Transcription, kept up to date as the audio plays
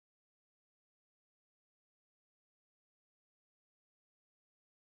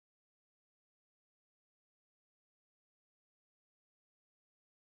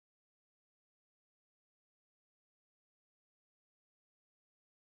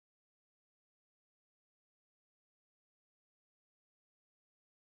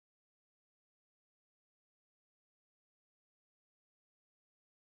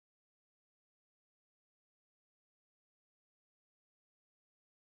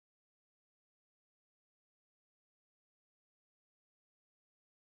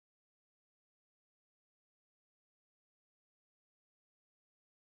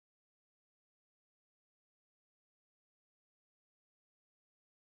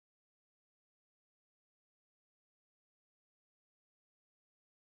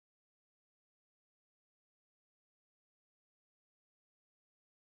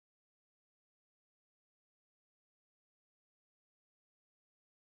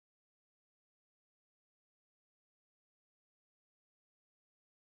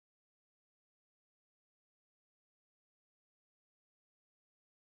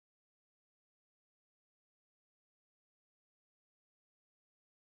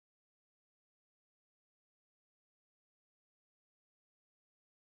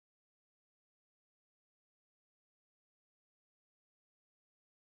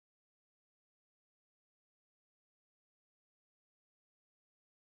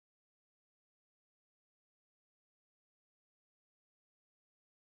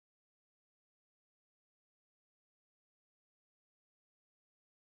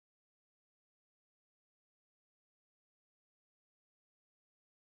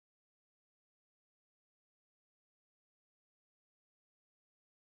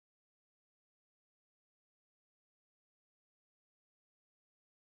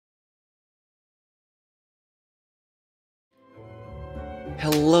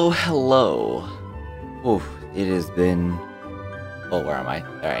Hello, hello. Oof, it has been... Oh, where am I?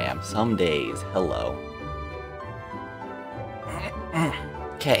 There I am. Some days. Hello.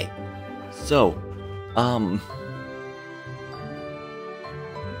 Okay. So,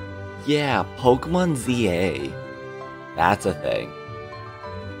 yeah, Pokemon ZA. That's a thing.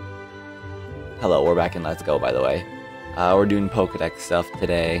 Hello, we're back in Let's Go, by the way. We're doing Pokedex stuff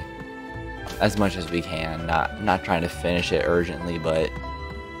today. As much as we can. Not trying to finish it urgently, but...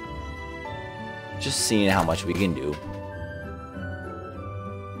 just seeing how much we can do.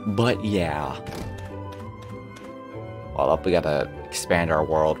 But yeah. Hold up, we gotta expand our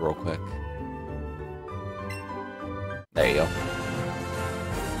world real quick. There you go.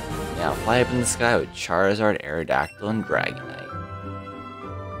 Now fly up in the sky with Charizard, Aerodactyl, and Dragonite.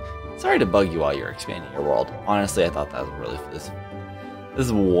 Sorry to bug you while you're expanding your world. Honestly, I thought that was really... This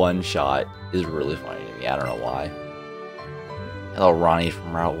one shot is really funny to me. I don't know why. Hello, Ronnie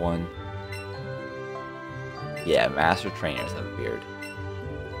from Route 1. Yeah, Master Trainers have appeared.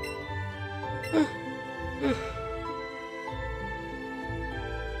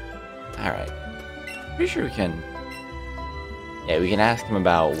 Alright. Pretty sure we can... Yeah, we can ask him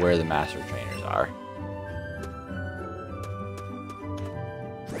about where the Master Trainers are.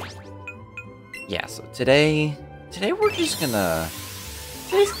 Yeah, so today we're just gonna...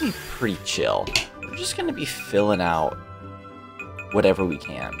 Today's gonna be pretty chill. We're just gonna be filling out whatever we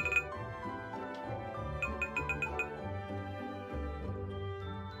can.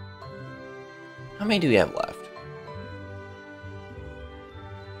 How many do we have left?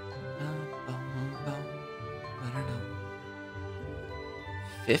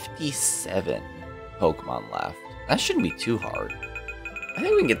 57 Pokemon left. That shouldn't be too hard. I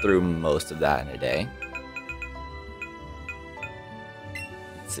think we can get through most of that in a day.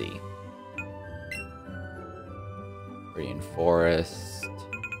 Let's see. Green Forest.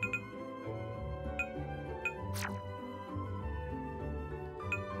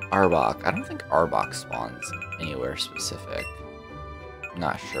 Arbok. I don't think Arbok spawns anywhere specific. I'm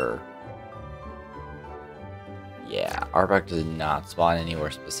not sure. Yeah, Arbok does not spawn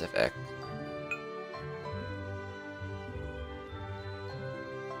anywhere specific.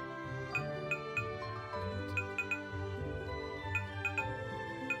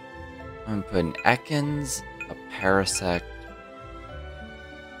 I'm putting Ekans, a Parasect,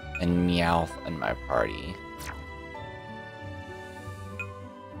 and Meowth in my party.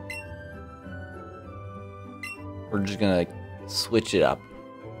 We're just gonna switch it up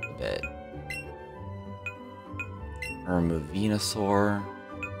a bit. Remove Venusaur,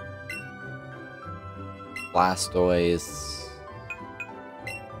 Blastoise,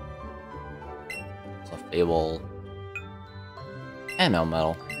 Clefable, and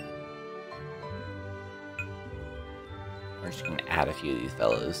Melmetal. We're just gonna add a few of these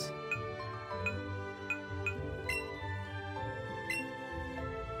fellows.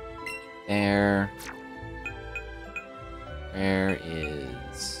 There. Where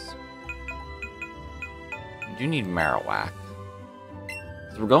is... We do need Marowak.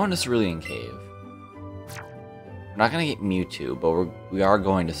 So we're going to Cerulean Cave. We're not going to get Mewtwo, but we are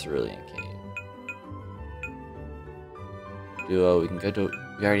going to Cerulean Cave. Duo, we can go to...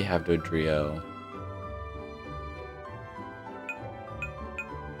 We already have Dodrio.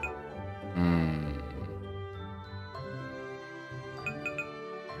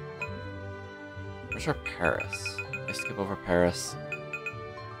 Where's our Paris? I skip over Paris.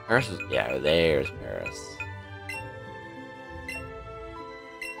 Paris is... Yeah, there's Paris.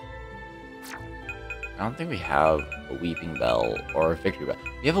 I don't think we have a Weeping Bell or a Victory Bell.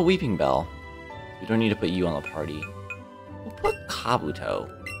 We have a Weeping Bell. We don't need to put you on the party. We'll put Kabuto.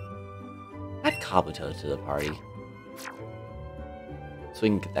 Add Kabuto to the party. So we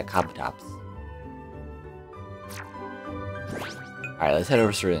can get that Kabutops. Alright, let's head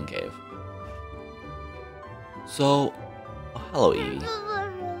over to Cerulean Cave. So, oh, hello Eevee.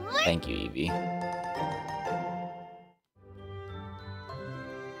 Thank you, Eevee.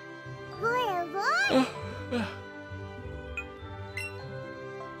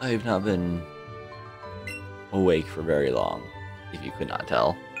 I've not been awake for very long, if you could not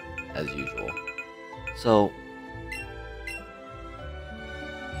tell, as usual. So,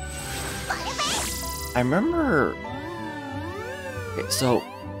 I remember... Okay, so,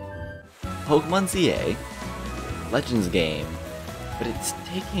 Pokemon ZA... Legends game, but it's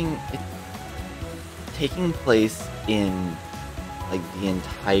taking place in like the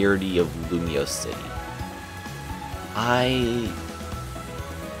entirety of Lumiose City. I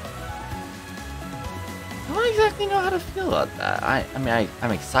don't exactly know how to feel about that. I mean,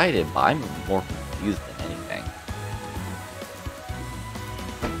 I'm excited, but I'm more confused than anything.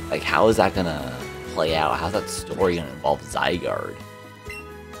 Like, how is that gonna play out? How's that story gonna involve Zygarde?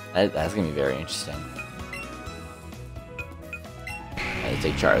 That's gonna be very interesting. Let's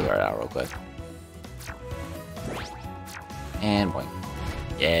take Charizard out real quick. And boing.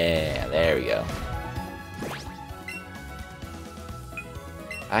 Yeah, there we go.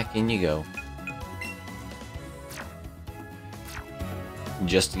 Back in you go.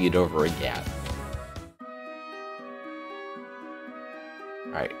 Just to get over a gap.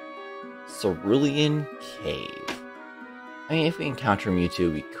 Alright. Cerulean Cave. I mean, if we encounter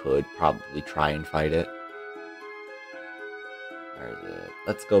Mewtwo, we could probably try and fight it. Where is it?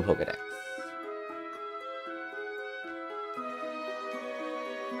 Let's go Pokedex.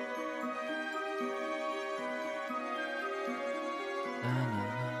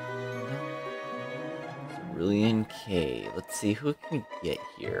 Cerulean Cave. Let's see, who can we get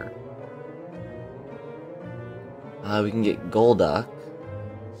here? We can get Golduck.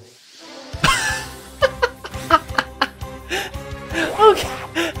 Okay.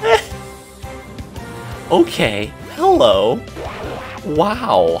 Okay. Hello.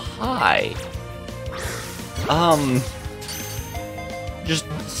 Wow. Hi. Just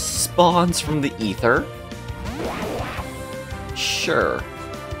spawns from the ether. Sure.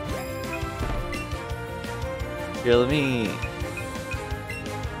 Here, let me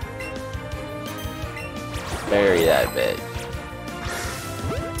bury that bitch.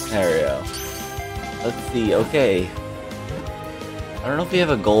 There we go. Let's see. Okay. I don't know if we have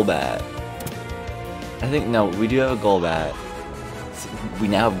a Golbat. I think, no, we do have a Golbat. We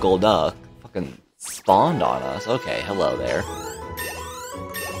now have Golduck. Fucking spawned on us. Okay, hello there.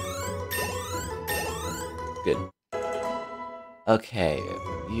 Good. Okay,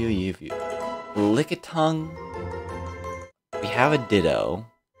 you. Lickitung. We have a Ditto.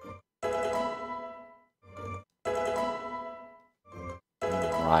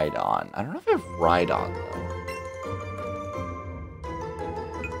 Rhydon. I don't know if I have Rhydon, though.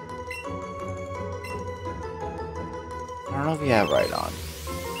 I don't know if we have Rhydon.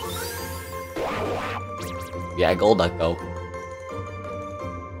 Yeah, Golduck, though.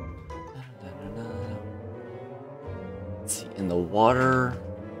 Let's see, in the water...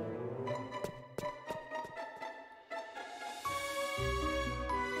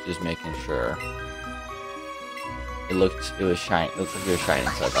 Just making sure. It was shiny. It looks like it was shiny,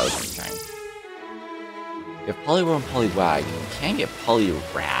 so I thought it was shiny. We have Poliwhirl and Poliwag, and we can't get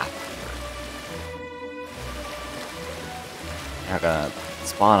Poliwrath. You're not gonna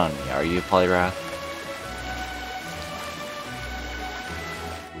spawn on me, are you, Poliwrath?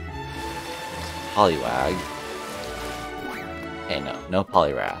 Poliwag. Okay, no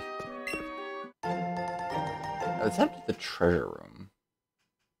Poliwrath. Let's head to the treasure room.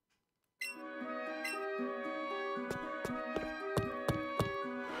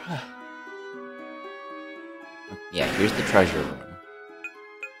 Yeah, here's the treasure room.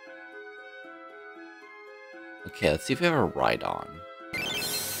 Okay, let's see if we have a Rhydon.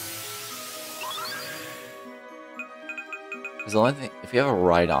 Because the only thing, if we have a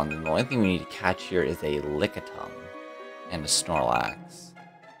Rhydon, then the only thing we need to catch here is a Lickitung and a Snorlax.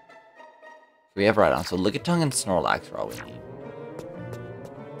 We have Rhydon, so Lickitung and Snorlax are all we need.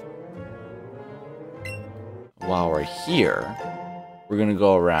 While we're here, we're gonna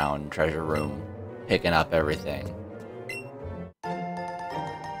go around treasure room, picking up everything.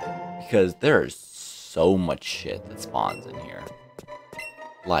 Because there's so much shit that spawns in here.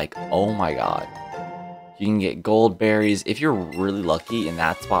 Like, oh my god. You can get gold berries. If you're really lucky in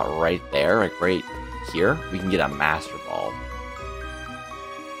that spot right there, like right here, we can get a Master Ball.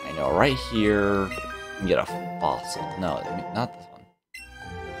 I know, right here, we can get a fossil. No, not this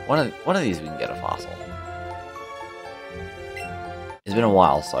one. One of these we can get a fossil. It's been a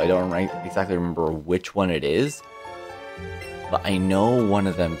while, so I don't exactly remember which one it is. But I know one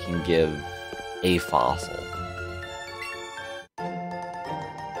of them can give a fossil.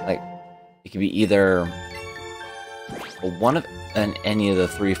 Like, it could be either one of any of the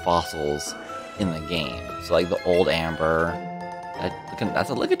 3 fossils in the game. So like the old Amber, that's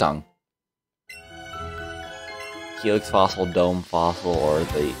a Lickitung. Helix fossil, Dome fossil, or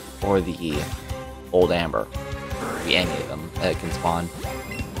the old Amber. Could be any of them that can spawn.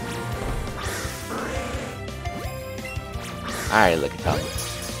 Alright, Lickitung,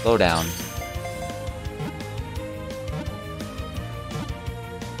 slow down.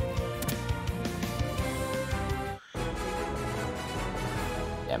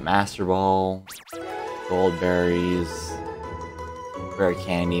 Yeah, Master Ball, Gold Berries, Rare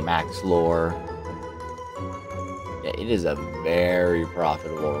Candy, Max Lore. Yeah, it is a very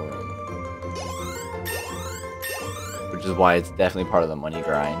profitable room. We're which is why it's definitely part of the money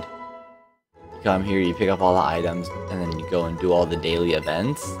grind. You come here, you pick up all the items, and then you go and do all the daily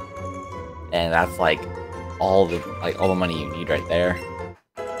events, and that's like all the money you need right there.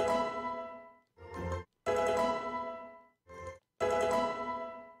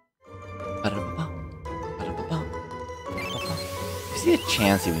 You see a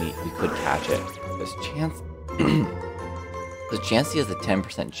Chansey, we could catch it. There's chance. The Chansey has a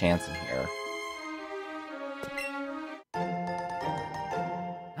 10% chance in here.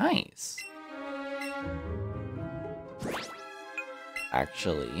 Nice.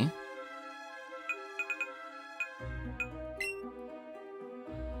 Actually,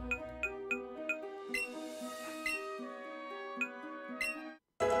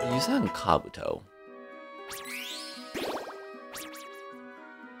 use that on Kabuto.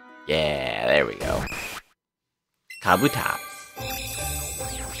 Yeah, there we go. Kabutops.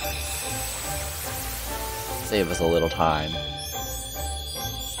 Save us a little time.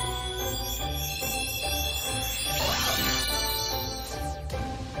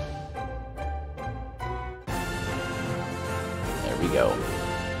 There we go.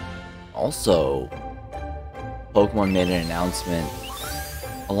 Also, Pokemon made an announcement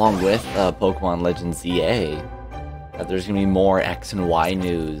along with Pokemon Legends ZA that there's gonna be more X and Y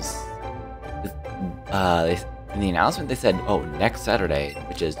news. In the announcement they said, oh, next Saturday,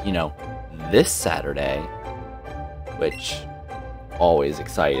 which is, you know, this Saturday, which, always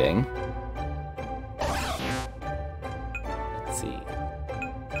exciting. Let's see.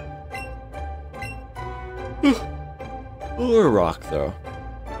 Or a rock throw.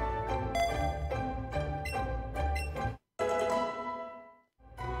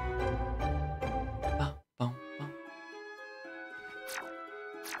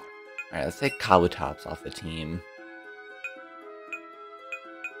 Alright, let's take Kabutops off the team.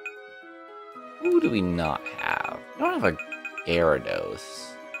 Who do we not have? We don't have a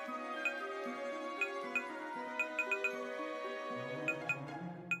Gyarados.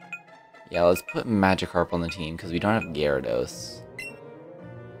 Yeah, let's put Magikarp on the team because we don't have Gyarados.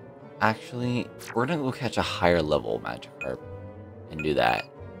 Actually, we're gonna go catch a higher level Magikarp and do that.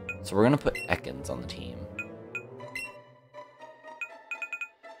 So we're gonna put Ekans on the team.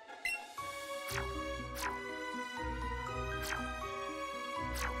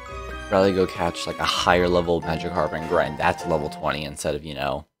 Rather go catch like a higher level Magikarp and grind that to level 20 instead of, you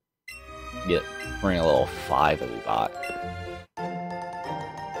know, bring a little 5 that we bought.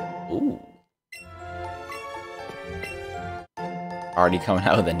 Ooh. Already coming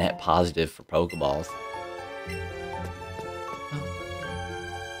out with a net positive for Pokeballs.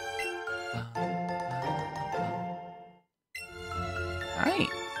 Alright.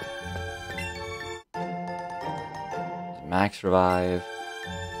 Max Revive.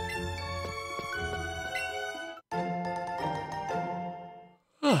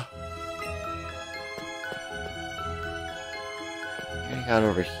 Got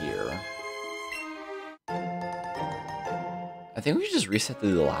over here. I think we should just reset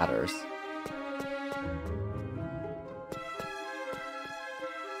through the ladders.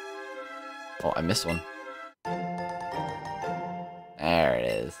 Oh, I missed one. There it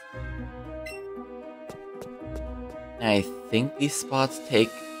is. And I think these spots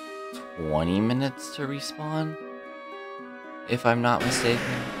take 20 minutes to respawn, if I'm not mistaken.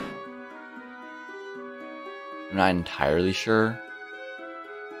 I'm not entirely sure.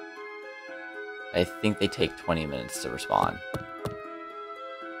 I think they take 20 minutes to respawn.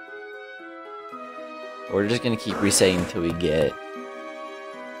 We're just gonna keep resetting until we get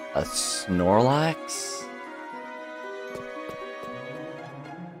a Snorlax.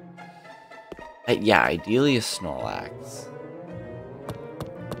 Yeah, ideally a Snorlax.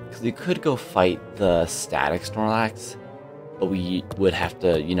 Because we could go fight the static Snorlax, but we would have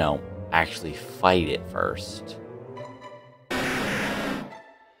to, you know, actually fight it first.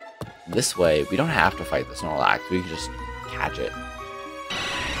 This way, we don't have to fight the Snorlax, we can just catch it.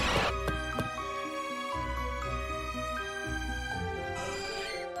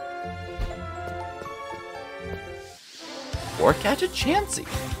 Or catch a Chansey.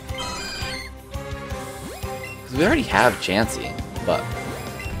 Because we already have Chansey, but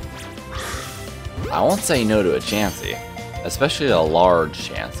I won't say no to a Chansey. Especially a large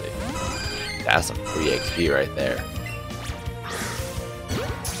Chansey. That's some free XP right there.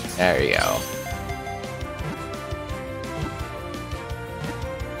 There you go.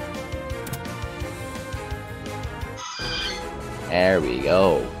 There we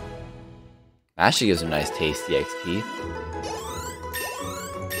go. Actually gives a nice tasty XP.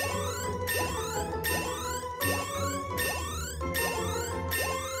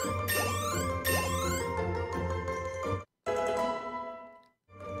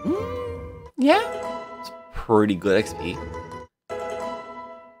 Yeah, it's pretty good XP.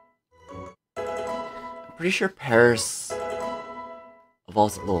 I'm pretty sure Paris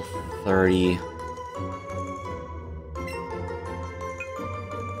evolves at level 30.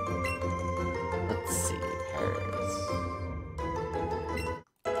 Let's see, Paris.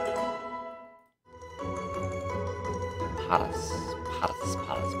 Potus.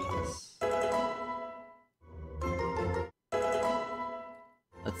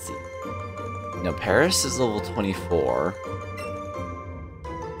 Let's see. No, Paris is level 24.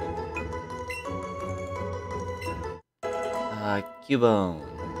 Cubone.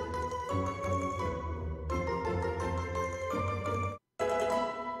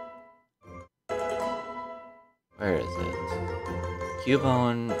 Where is it?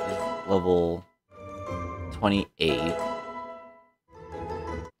 Cubone is level 28.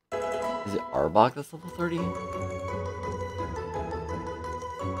 Is it Arbok that's level 30?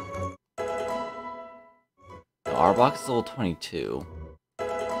 No, Arbok is level 22.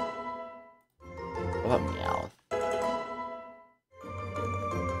 What about Meowth?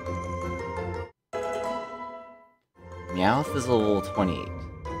 Meowth is level 28.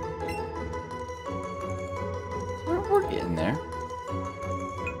 We're getting there.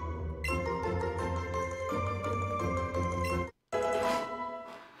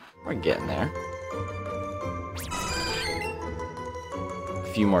 We're getting there. A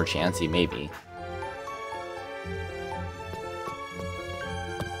few more Chansey, maybe.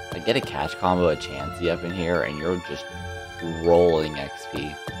 I get a catch combo of Chansey up in here, and you're just rolling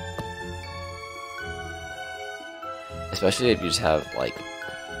XP. Especially if you just have, like,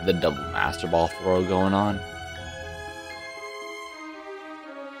 the double Master Ball throw going on.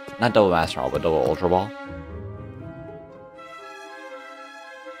 Not double Master Ball, but double Ultra Ball.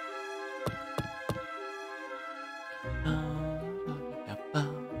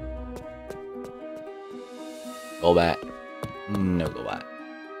 Golbat. No Golbat.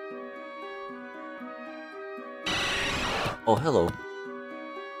 Oh, hello.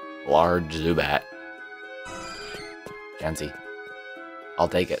 Large Zubat. Chansey. I'll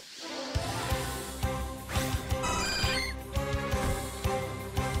take it.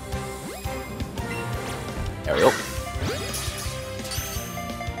 There we go.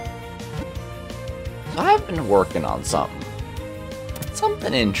 So I've been working on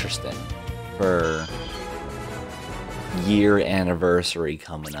something interesting for year anniversary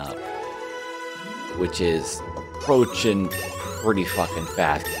coming up, which is approaching pretty fucking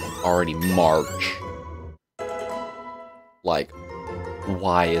fast. It's already March. Like,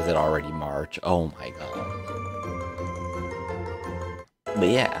 why is it already March? Oh my god. But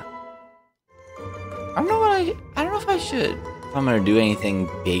yeah. I don't know if I should. If I'm gonna do anything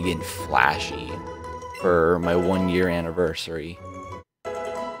big and flashy for my 1 year anniversary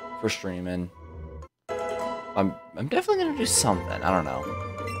for streaming. I'm definitely gonna do something. I don't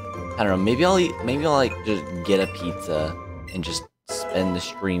know. Maybe I'll like just get a pizza and just spend the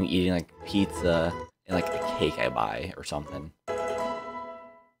stream eating like pizza and like a cake I buy or something.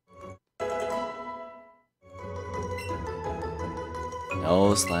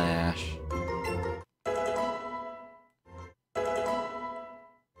 No slash.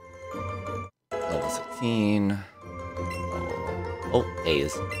 Level 16. Oh,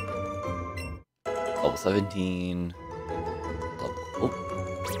 A's. Level 17.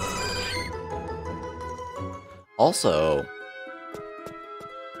 Also,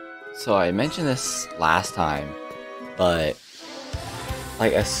 so I mentioned this last time, but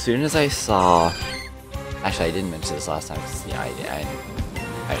like as soon as I saw, actually I didn't mention this last time because yeah,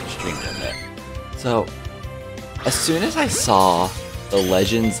 I streamed it a bit. So as soon as I saw the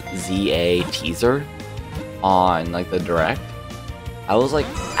Legends ZA teaser on like the direct, I was like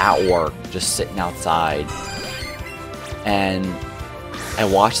at work just sitting outside and I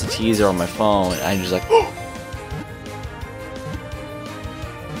watched the teaser on my phone and I'm just like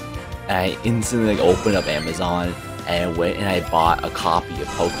and I instantly like opened up Amazon and I went and I bought a copy of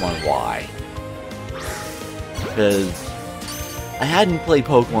Pokemon Y because I hadn't played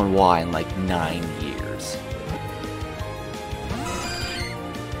Pokemon Y in like 9 years.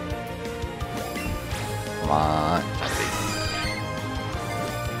 Come on, Chansey.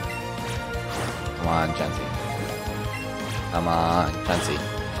 Come on, Chansey. Come on, Chansey.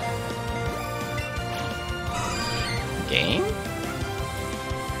 Game?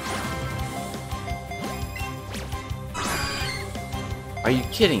 Are you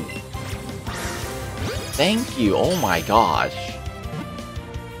kidding me? Thank you, oh my gosh.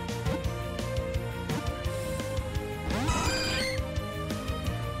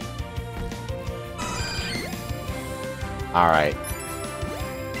 Alright.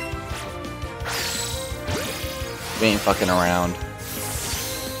 We ain't fucking around.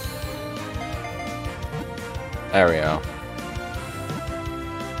 There we go.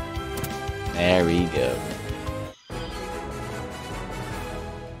 There we go.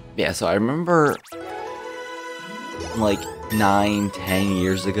 Yeah, so I remember like 9-10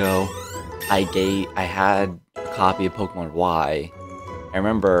 years ago, I had a copy of Pokemon Y. I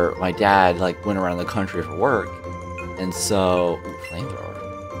remember my dad like went around the country for work, and so flamethrower.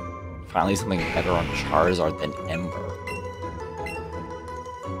 Finally, something better on Charizard than Ember.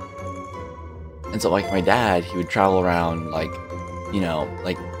 And so, like, my dad, he would travel around, like, you know,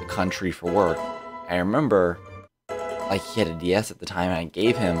 like, the country for work. I remember, like, he had a DS at the time, and I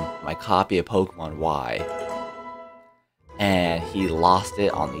gave him my copy of Pokemon Y. And he lost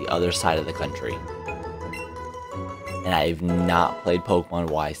it on the other side of the country. And I've not played Pokemon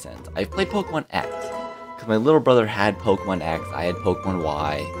Y since. I've played Pokemon X. Because my little brother had Pokemon X, I had Pokemon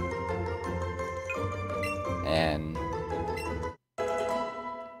Y. And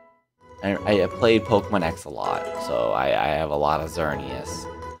I played Pokemon X a lot, so I have a lot of Xerneas.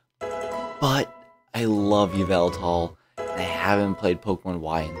 But I love Yveltal, and I haven't played Pokemon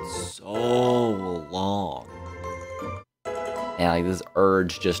Y in so long. And like this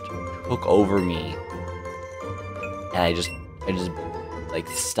urge just took over me, and I just like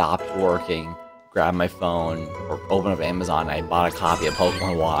stopped working, grabbed my phone, or opened up Amazon, and I bought a copy of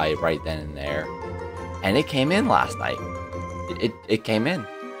Pokemon Y right then and there. And it came in last night. It came in.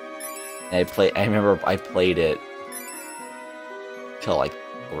 And I remember I played it till like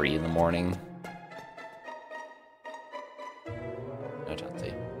 3 in the morning. No,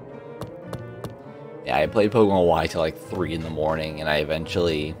 Chauncey. Yeah, I played Pokemon Y till like 3 in the morning, and I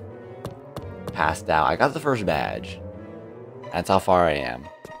eventually passed out. I got the first badge. That's how far I am.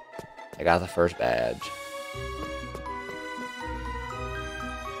 I got the first badge.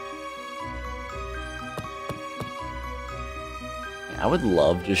 I would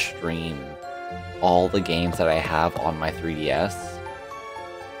love to stream all the games that I have on my 3DS.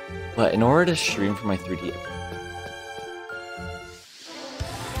 But in order to stream from my 3DS...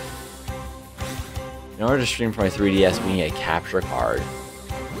 In order to stream from my 3DS, we need a capture card.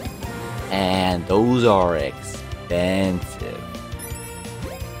 And those are expensive.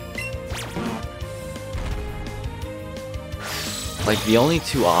 Like, the only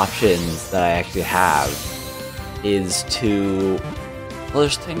two options that I actually have is to... Well,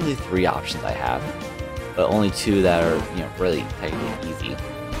 there's technically 3 options I have, but only 2 that are, you know, really technically easy.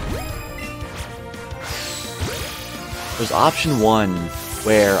 There's option 1,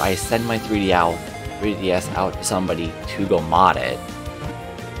 where I send my 3DS out to somebody to go mod it,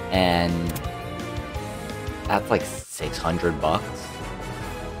 and that's like $600.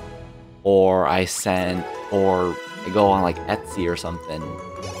 Or I go on like Etsy or something,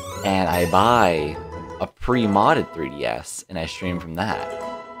 and I buy a pre-modded 3DS, and I stream from that,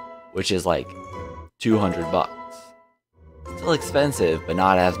 which is like $200. Still expensive, but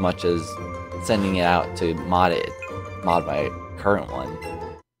not as much as sending it out to mod my current one.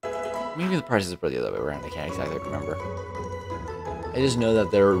 Maybe the prices were the other way around, I can't exactly remember. I just know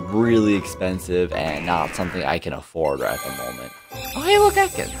that they're really expensive and not something I can afford at the moment. Oh hey, look,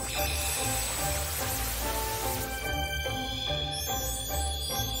 Ekans!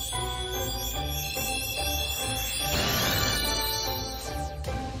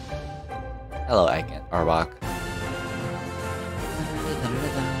 Hello, Arbok.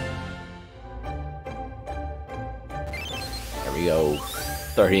 There we go.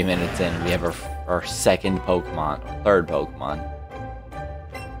 30 minutes in, we have our second Pokemon, third Pokemon.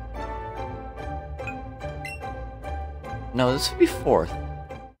 No, this would be 4th.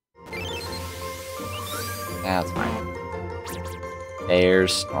 That's fine.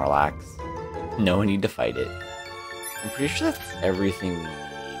 There's Snorlax. No need to fight it. I'm pretty sure that's everything we need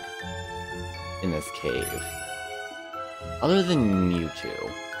in this cave. Other than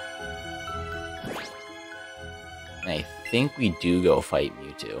Mewtwo. And I think we do go fight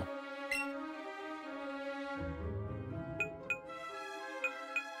Mewtwo.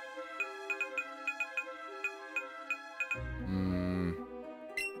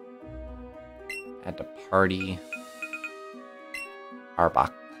 Add to party.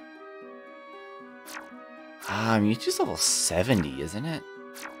 Arbok. Ah, Mewtwo's level 70, isn't it?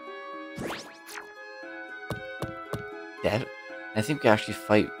 I think we actually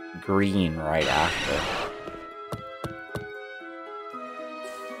fight Green right after.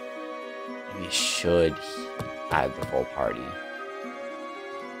 We should add the full party.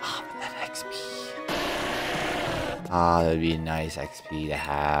 Ah, but that XP. Ah, that'd be a nice XP to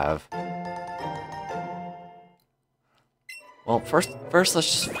have. Well, first let's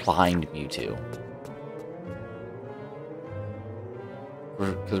just find Mewtwo.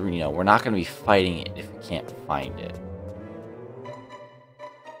 Because, you know, we're not going to be fighting it if we can't find it.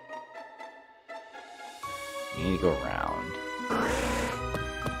 You need to go around.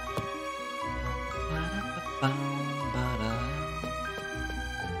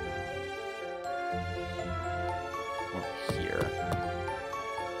 Over here.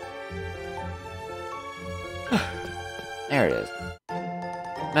 There it is.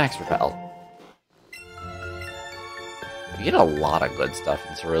 Max Repel. You get a lot of good stuff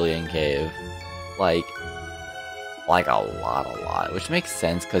in Cerulean Cave. Like a lot. Which makes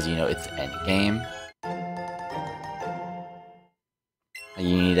sense because, you know, it's endgame.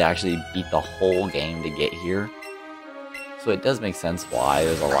 You need to actually beat the whole game to get here. So it does make sense why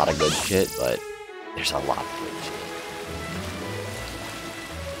there's a lot of good shit, but there's a lot of good shit.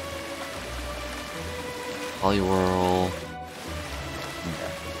 Poliwhirl.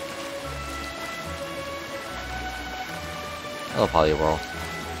 Okay. Hello, Poliwhirl.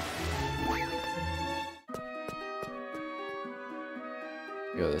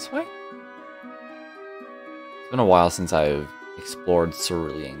 Go this way? It's been a while since I've explored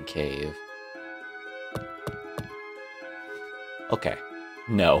Cerulean Cave. Okay.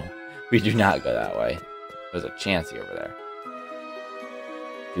 No, we do not go that way. There's a Chansey over there.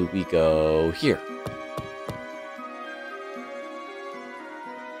 Do we go here?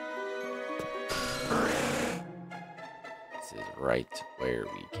 This is right where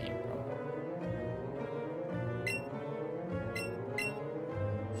we came from.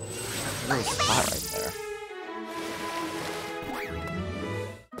 There's a little spot right there.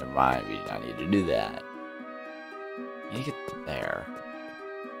 Never mind, we do not need to do that. You need to get there.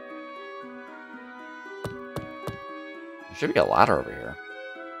 There should be a ladder over here.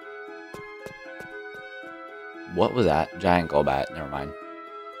 What was that? Giant Golbat. Never mind.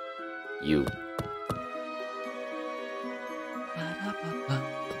 You.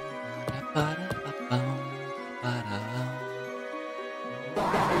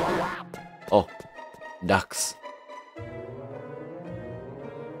 Oh, ducks.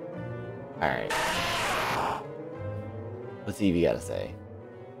 Alright. What's Eevee gotta say?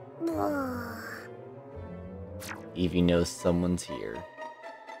 Eevee knows someone's here.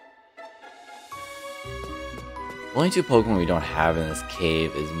 The only two Pokemon we don't have in this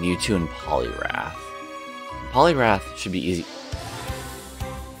cave is Mewtwo and Poliwrath. Poliwrath should be easy.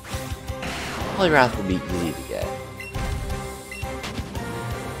 Poliwrath will be easy to get.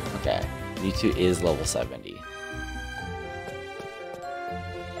 Okay, Mewtwo is level 70.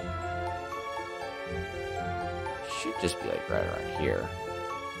 Should just be like right around here.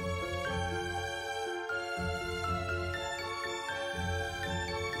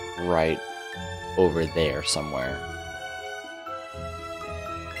 Right over there somewhere.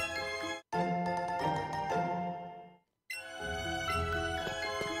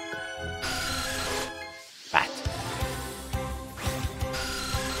 Bat.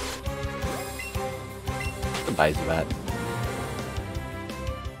 Goodbye, Zubat.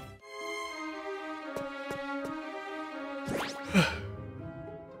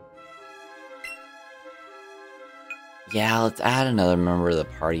 Yeah, let's add another member of the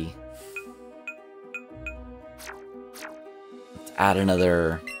party. Let's add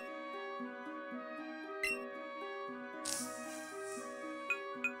another...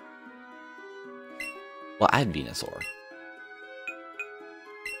 Well, add Venusaur.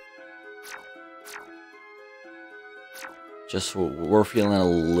 Just so we're feeling a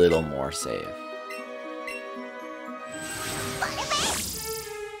little more safe.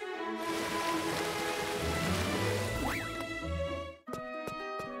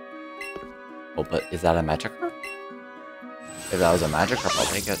 Oh, but is that a Magikarp? If that was a Magikarp, I'll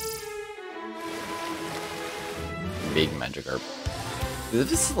take it. Big Magikarp.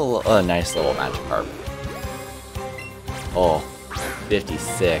 This is a nice little Magikarp. Oh,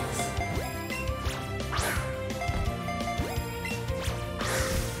 56.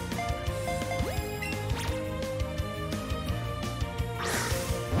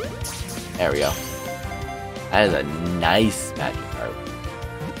 There we go. That is a nice Magikarp.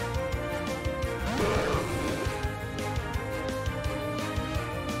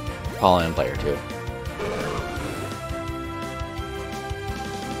 Calling player too.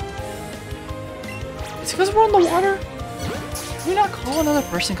 Is it because we're on the water? Can we not call another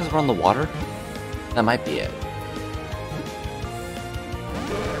person because we're on the water? That might be it.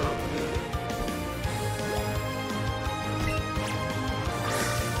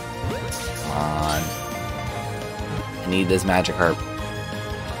 Come on. I need this Magikarp.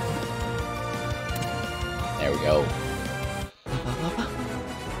 There we go.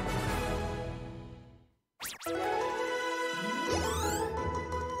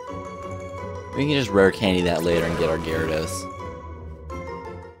 We can just rare candy that later and get our Gyarados.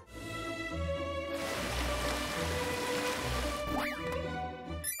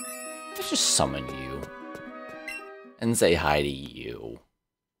 Let's just summon you. And say hi to you.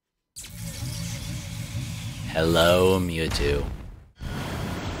 Hello, Mewtwo.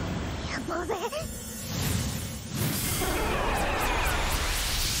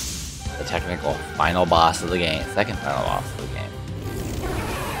 The technical final boss of the game. Second final boss of the game.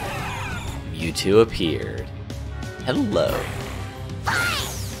 Mewtwo appeared. Hello.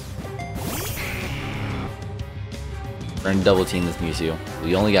 We're gonna double team this Mewtwo.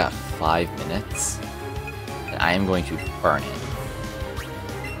 We only got 5 minutes. And I am going to burn it.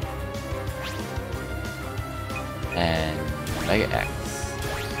 And Mega X.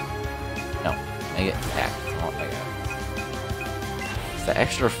 No, Mega X. I want Mega X. The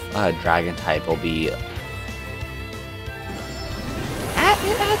extra dragon type will be. It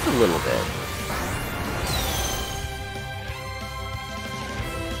adds a little bit.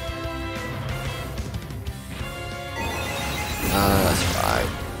 That's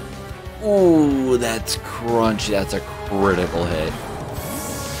 5. Ooh, that's crunchy. That's a critical hit.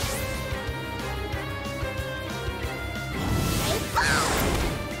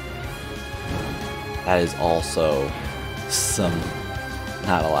 That is also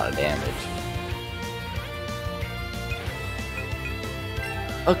not a lot of damage.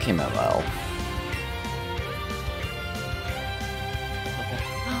 Okay, Mel.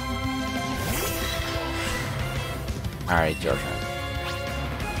 Alright, your turn.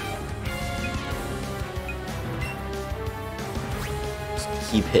 Just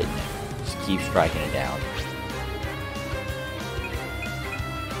keep hitting it. Just keep striking it down.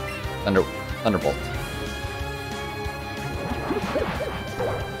 Thunderbolt.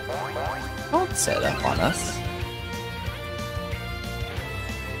 Don't set up on us.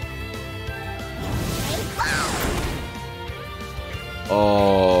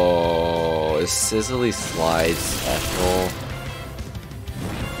 Oh, is Sizzly Slide special?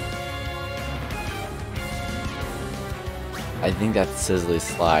 I think that Sizzly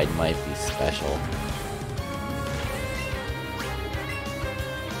Slide might be special.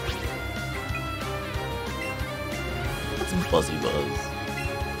 That's Buzzy Buzz.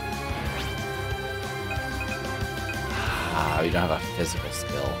 Ah, we don't have a physical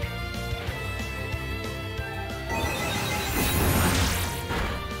skill.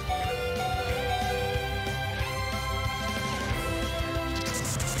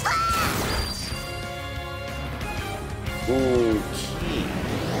 Okay.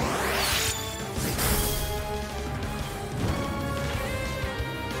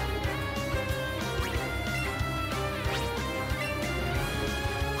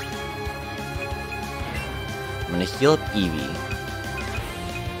 I'm gonna heal up Eevee.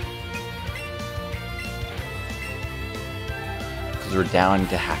 Because we're down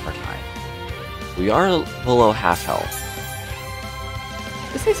to half our time. We are below half health.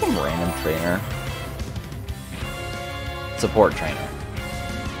 Is this some random trainer? Support trainer.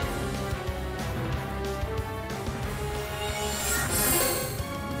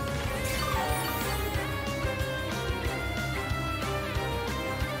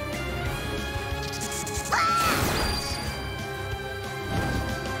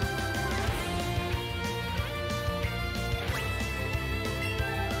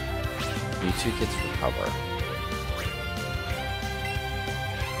 Mewtwo gets recover.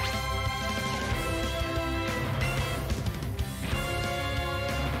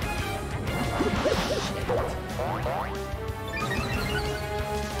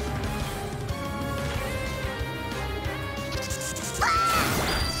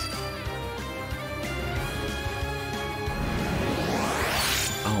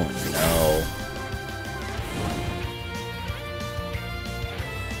 Oh no.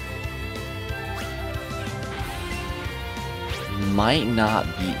 Might not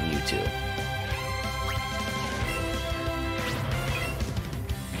beat Mewtwo.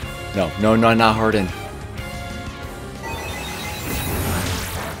 No, not Harden.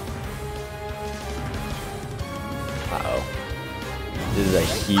 Uh-oh. This is a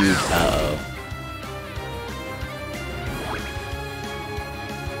huge uh-oh.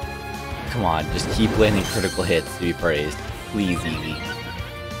 Come on, just keep landing critical hits to be praised. Please, Eevee.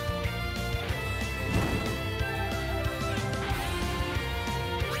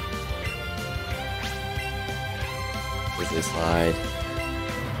 Quickly slide.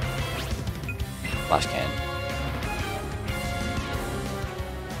 Flash can.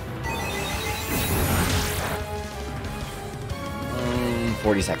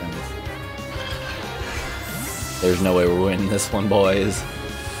 40 seconds. There's no way we're winning this one, boys.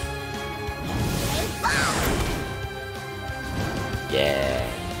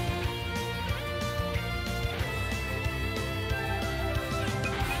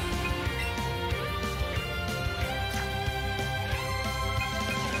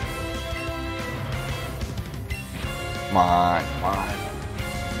 Come on, come on.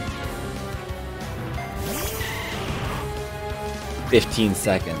 15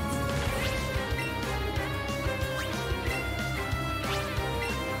 seconds.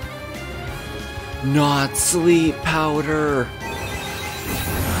 Not sleep powder.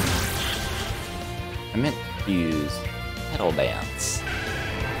 I meant to use pedal dance,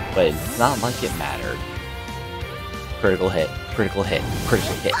 but it's not like it mattered. Critical hit, critical hit,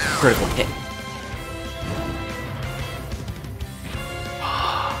 critical hit, critical hit.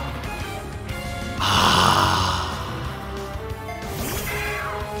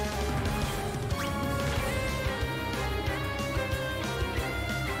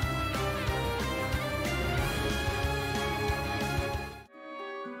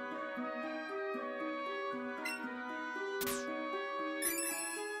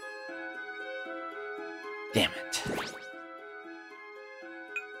 Damn it.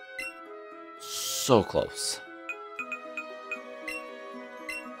 So close.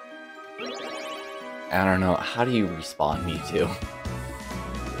 I don't know, how do you respawn Mewtwo?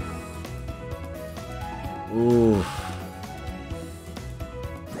 Ooh.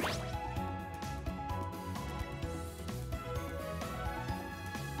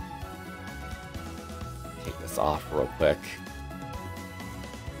 Take this off real quick.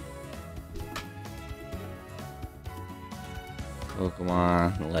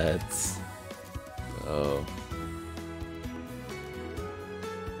 Pokemon, let's go.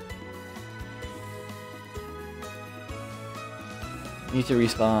 Need to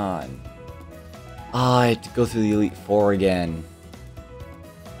respawn. Oh, I have to go through the Elite Four again.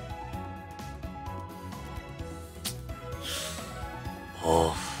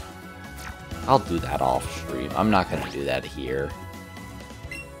 Oh, I'll do that off stream. I'm not gonna do that here.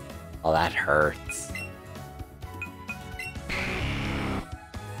 Oh, that hurts.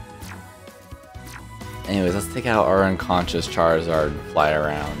 Anyways, let's take out our unconscious Charizard and fly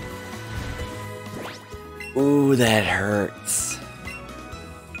around. Ooh, that hurts.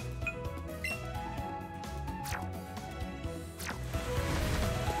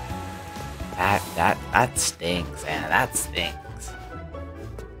 That stinks, man. That stinks.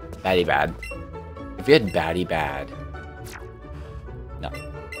 Batty bad. If you had Batty bad. No.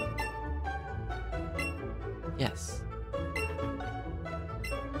 Yes.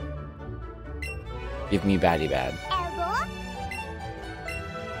 Give me Batty bad.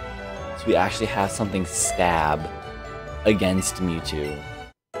 So we actually have something stab against Mewtwo.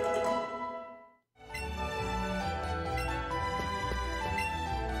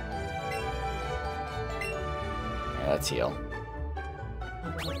 Alright, let's heal.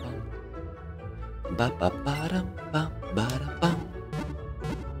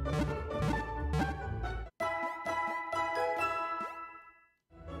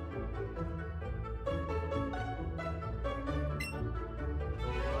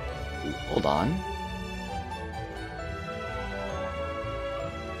 Hold on.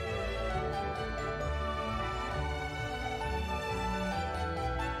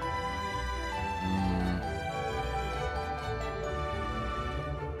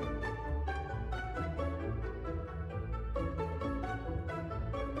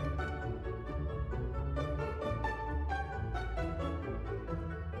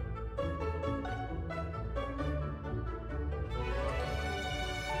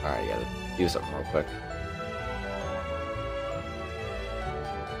 Alright, gotta do something real quick.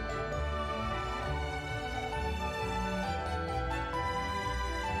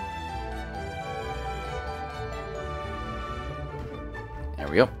 There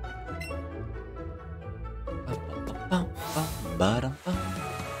we go.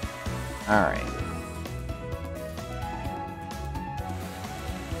 Alright.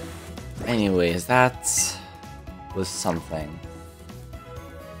 Anyways, that was something.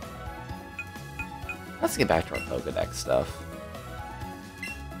 Let's get back to our Pokedex stuff.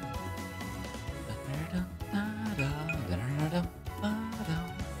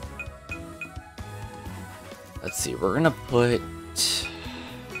 Let's see, we're gonna put...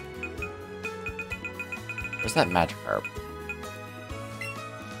 Where's that Magikarp?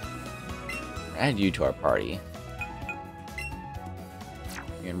 Add you to our party.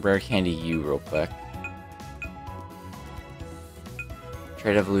 We're gonna rare candy you real quick.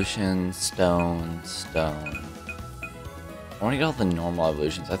 Trade evolution, stone. I want to get all the normal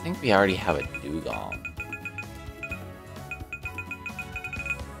evolutions. I think we already have a Dugong.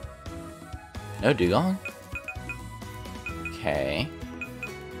 No Dugong? Okay.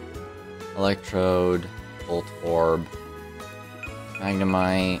 Electrode, Volt Orb,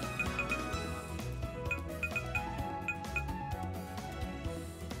 Magnemite.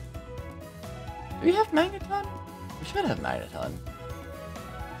 Do we have Magneton? We should have Magneton.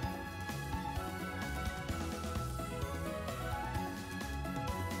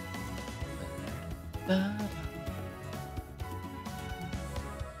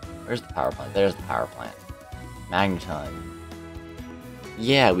 Where's the power plant? There's the power plant. Magneton.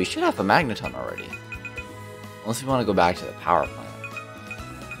 Yeah, we should have a Magneton already. Unless we want to go back to the power plant.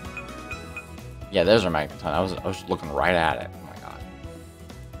 Yeah, there's our Magneton. I was looking right at it. Oh my god.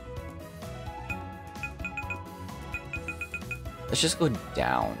 Let's just go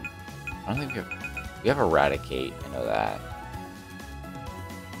down. I don't think we have Eradicate. I know that.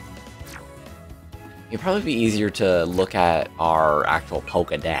 It'd probably be easier to look at our actual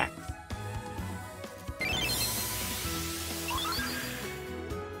Pokedex.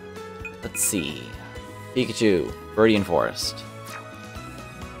 Let's see. Pikachu, Viridian Forest.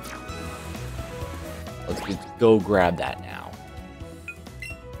 Let's just go grab that now.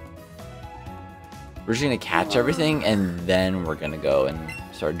 We're just gonna catch everything and then we're gonna go and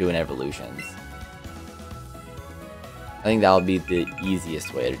start doing evolutions. I think that'll be the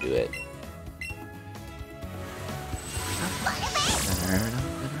easiest way to do it.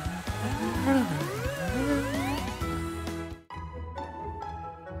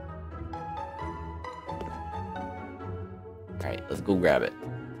 Alright, let's go grab it.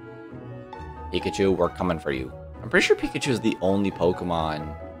 Pikachu, we're coming for you. I'm pretty sure Pikachu is the only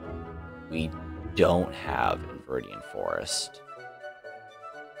Pokemon we don't have in Viridian Forest.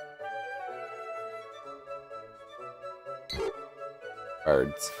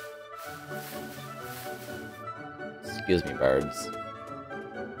 Birds. Excuse me, birds.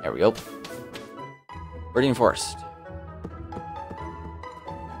 There we go. Viridian Forest.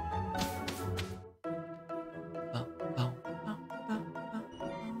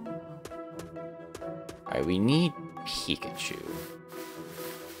 Alright, we need Pikachu.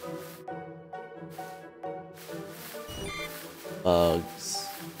 Bugs.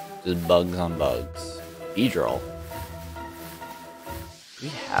 Just bugs on bugs. Beedrill. Do we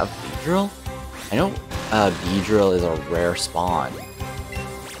have Beedrill? I know Beedrill is a rare spawn.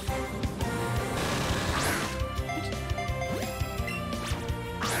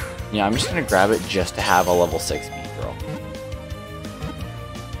 Yeah, I'm just gonna grab it just to have a level 6 Beedrill.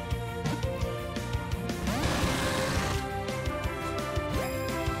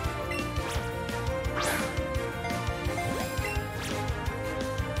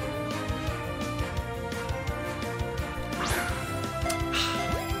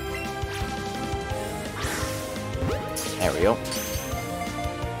 There we go.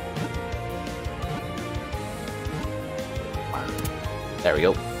 There we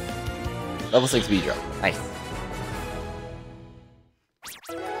go. Level 6 Beedrill. Nice.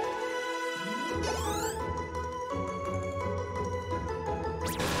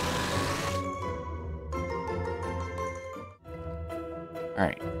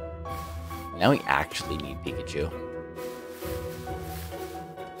 Alright. Now we actually need Pikachu.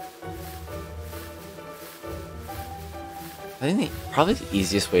 I think probably the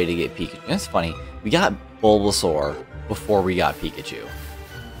easiest way to get Pikachu. It's funny, we got Bulbasaur before we got Pikachu.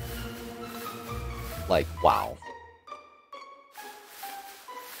 Like, wow.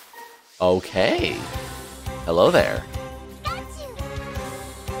 Okay. Hello there.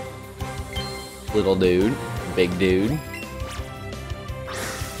 Little dude, big dude.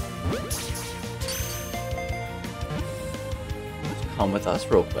 Come with us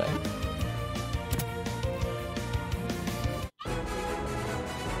real quick.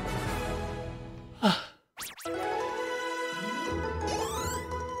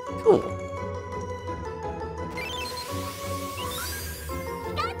 Cool.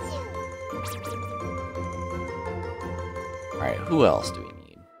 Alright, who else do we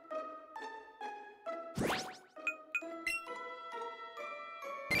need?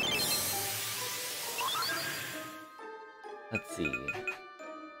 Let's see.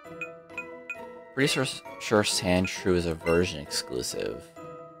 Pretty sure Sandshrew is a version exclusive.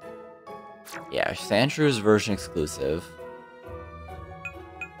 Yeah, Sandshrew is version exclusive.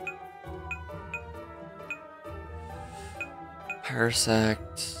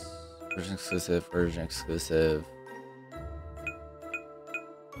 Parasect, version exclusive, version exclusive.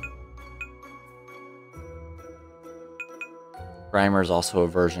 Grimer is also a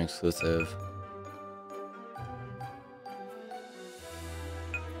version exclusive.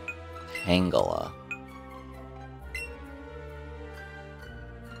 Tangela.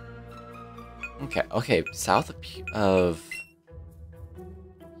 Okay, south of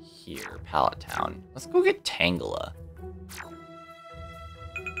here, Pallet Town. Let's go get Tangela.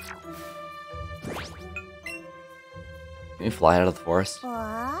 Can we fly out of the forest?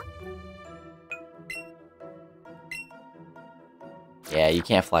 Yeah, you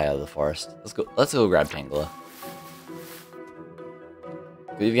can't fly out of the forest. Let's go grab Tangela.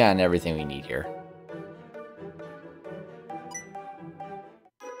 We've gotten everything we need here.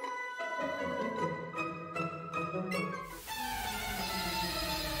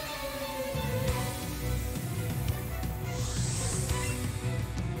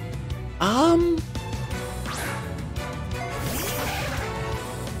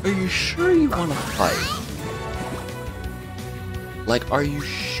 Are you sure you want to fight? Like, are you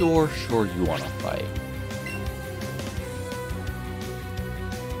sure you want to fight?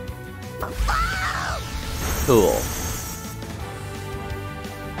 Cool.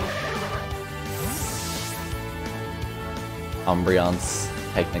 Umbreon's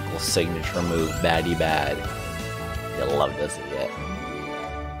technical signature move, baddie bad. You love to see it.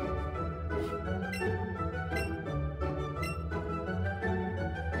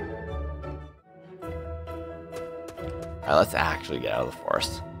 Alright, let's actually get out of the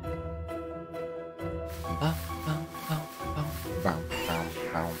forest.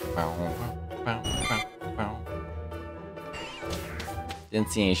 Didn't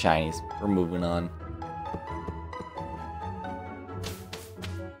see any shinies. We're moving on.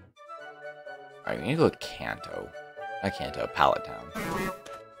 Alright, we need to go to Kanto. Not Kanto, Pallet Town.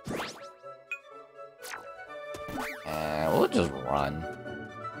 And we'll just run.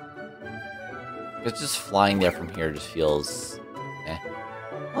 It's just flying there from here just feels... eh.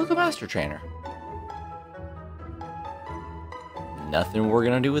 Look, a Master Trainer. Nothing we're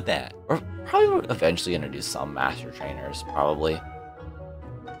gonna do with that. We're probably eventually gonna do some Master Trainers, probably.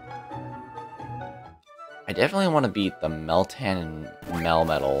 I definitely want to beat the Meltan and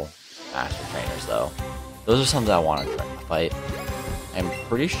Melmetal Master Trainers, though. Those are something I want to try to fight. I'm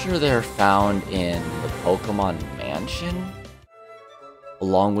pretty sure they're found in the Pokemon Mansion,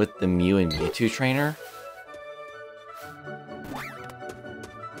 along with the Mew and Mewtwo trainer.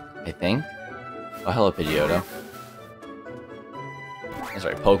 I think. Oh, hello, Pidgeotto. That's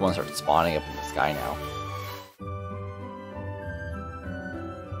right, Pokemon start spawning up in the sky now.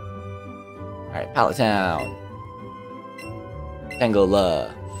 Alright, Pallet Town.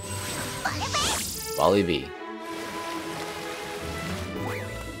 Tangela. Eevee.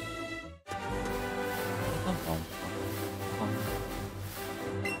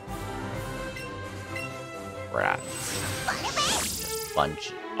 Rats. Just a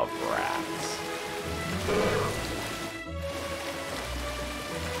bunch of rats.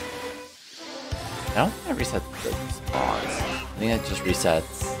 I don't think that resets the spawns. I think that just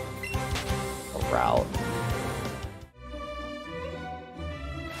resets a route.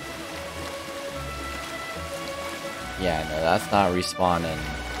 Yeah, no, that's not respawning.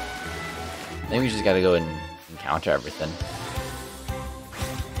 I think we just gotta go and encounter everything.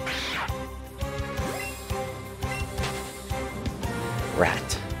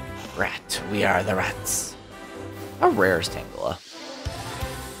 Rat. Rat. We are the rats. How rare is Tangela?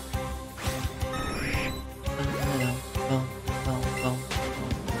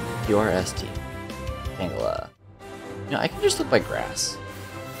 QRST. Tangela. You know, I can just look by grass.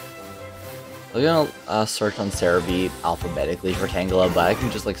 I'm gonna search on Cerebeat alphabetically for Tangela, but I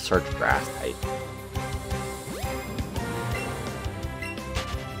can just like search grass type.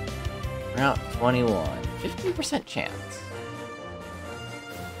 Route 21. 50% chance.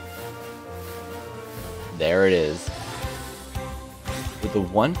 There it is. With a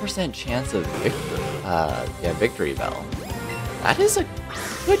 1% chance of victory, Victory Bell. That is a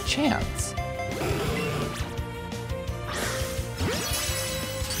good chance.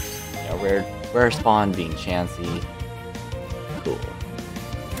 Yeah, rare spawn being chancy. Cool.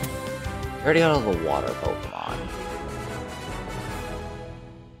 We already got all the water Pokemon.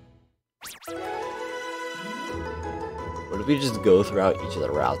 What if we just go throughout each of the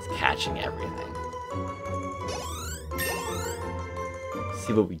routes, catching everything?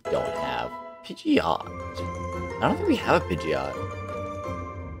 See what we don't have. Pidgeot. I don't think we have a Pidgeot.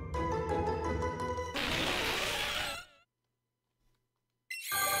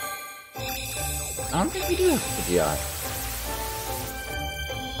 I don't think we do have a Pidgeot.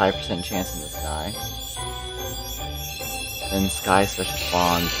 5% chance in the sky. Then Sky Special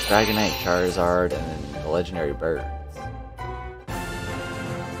Spawns, Dragonite, Charizard, and then the Legendary Birds.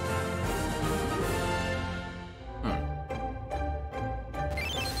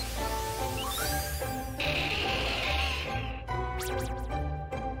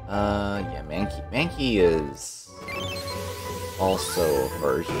 Yeah, Mankey is also a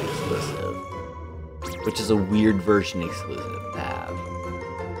version exclusive, which is a weird version exclusive to have.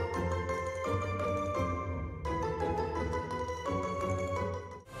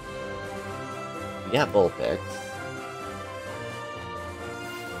 We got Vulpix.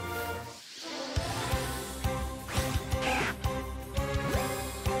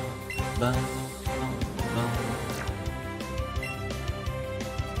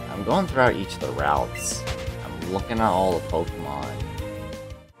 I'm going throughout each of the routes. I'm looking at all the Pokemon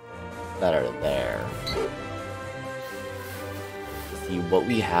that are there. To see what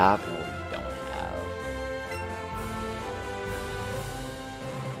we have and what we don't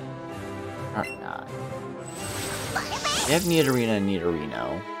have. Not. We have Nidorino and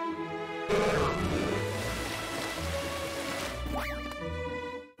Nidorino.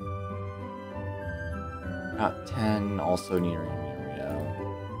 Route 10, also Nidorino.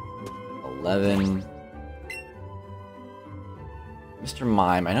 11. Mr.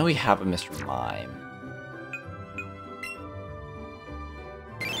 Mime. I know we have a Mr. Mime.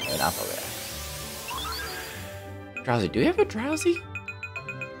 Oh, not Pokedex. Drowsy. Do we have a Drowsy?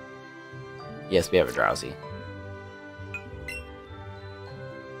 Yes, we have a Drowsy.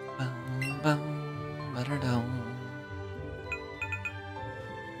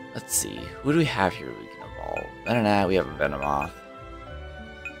 Let's see. Who do we have here we can evolve? Venonat, we have a Venomoth.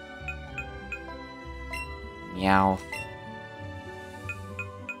 Meowth.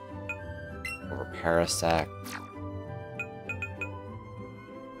 Over Parasect.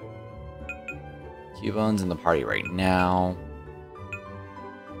 Cubone's in the party right now.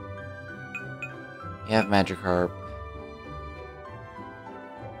 We have Magikarp.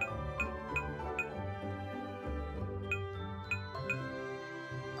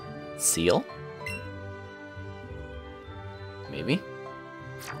 Seal? Maybe?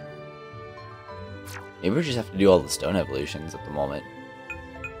 Maybe we just have to do all the stone evolutions at the moment.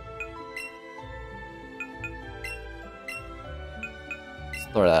 Let's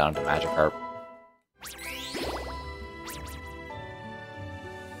throw that onto Magikarp.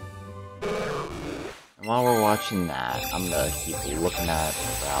 And while we're watching that, I'm gonna keep looking at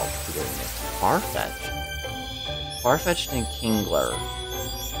the routes to go next. Farfetch'd. Farfetch'd and Kingler.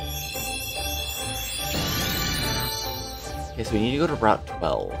 Okay, so we need to go to Route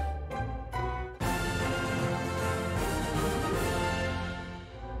 12.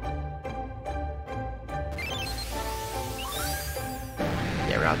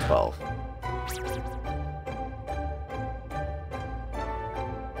 Yeah, Route 12.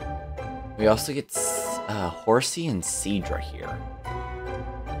 We also get Horsey and Seadra here.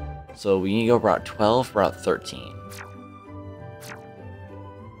 So we need to go Route 12, Route 13.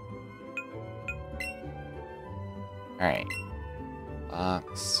 Alright.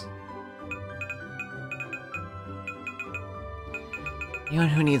 Box. Anyone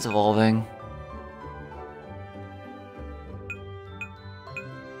who needs evolving?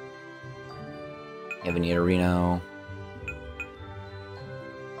 You have a Nidorino.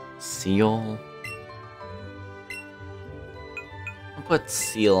 Seal. I'll put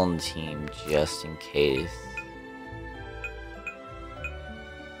Seal on the team just in case.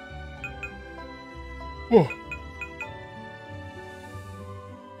 Oh.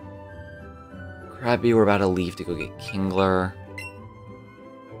 Krabby, we're about to leave to go get Kingler.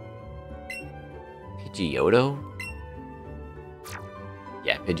 Pidgeotto?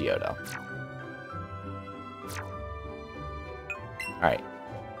 Yeah, Pidgeotto. Alright.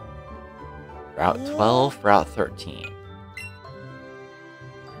 Route 12, Route 13.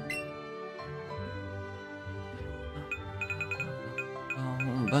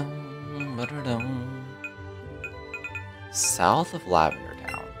 South of Lavender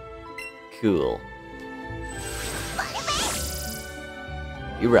Town. Cool.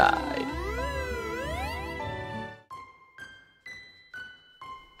 You ride.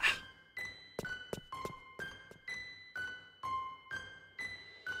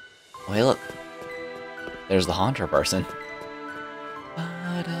 Oh, hey, look. There's the Haunter person.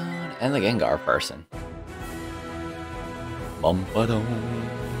 And the Gengar person.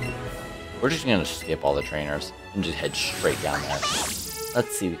 We're just gonna skip all the trainers and just head straight down there.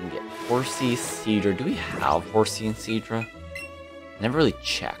 Let's see, we can get Horsey, Seadra. Do we have Horsey and Seadra? Never really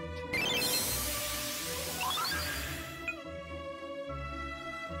checked.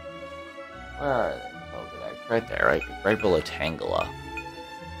 Where are they? Pokedex. Right there, right below Tangela.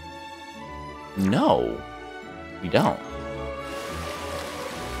 No, we don't.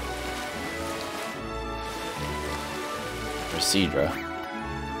 There's Seadra.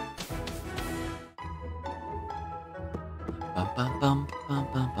 Bum bum bum bum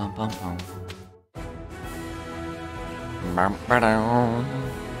bum bum bum bum.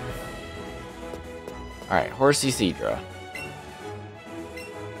 Alright, Horsey, Seadra.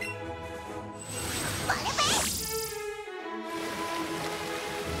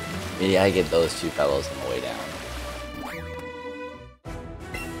 Maybe I get those two fellows on the way down.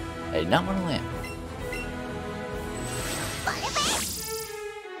 I did not want to land.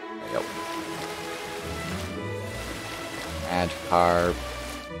 There we go. Magikarp,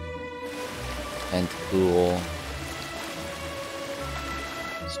 Tentacool,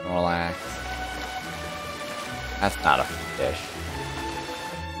 Snorlax. That's not a fish.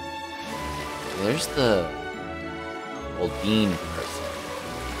 There's the old bean person.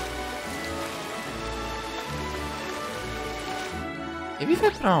 Maybe if I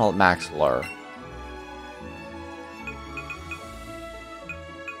put on a max lure.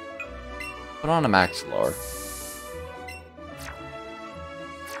 Put on a max lure.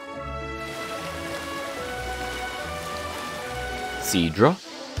 Seadra.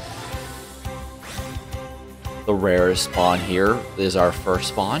 The rarest spawn here is our first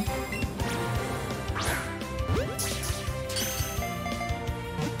spawn.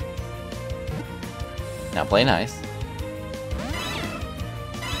 Now play nice.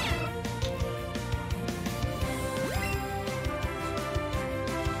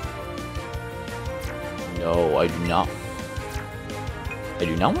 No, I do not. I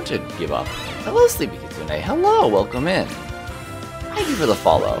do not want to give up. Hello, Sleepy Kitsune. Hello, welcome in. Thank you for the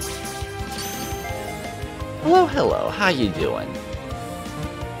follow. Hello, hello. How you doing?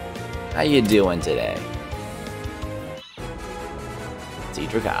 How you doing today?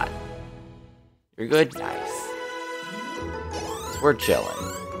 Seadra God. You're good? Nice. We're chilling.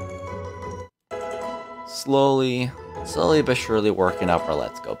 Slowly but surely working up our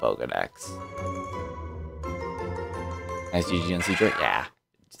Let's Go Pokedex. Nice GG on Seadra? Yeah.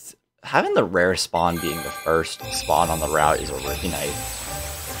 Just having the rare spawn being the first spawn on the route is a really nice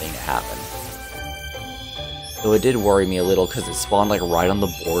thing to happen. Though it did worry me a little because it spawned like right on the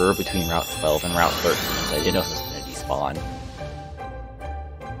border between Route 12 and Route 13, so I didn't know if it was going to despawn.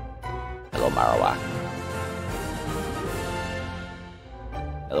 Hello, Marowak.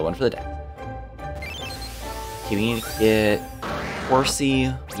 Another one for the deck. Okay, we need to get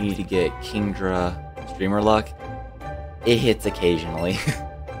Horsey, we need to get Kingdra, Streamer Luck. It hits occasionally.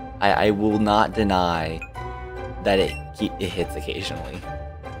 I will not deny that it hits occasionally.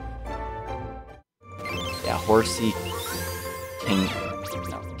 Yeah, Horsey, Kingler,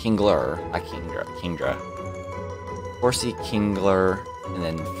 not Kingdra. Horsey, Kingler, and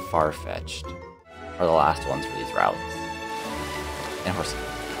then Farfetch'd are the last ones for these routes. And Horsey.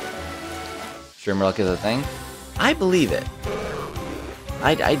 Streamer Luck is a thing? I believe it.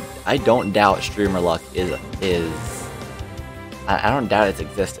 I don't doubt Streamer Luck is I don't doubt its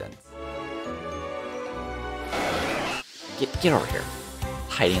existence. Get over here.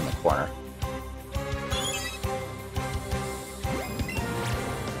 Hiding in the corner.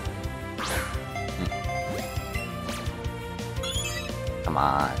 Come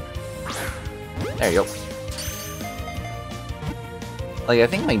on. There you go. Like, I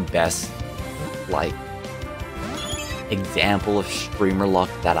think my best, like, example of Streamer Luck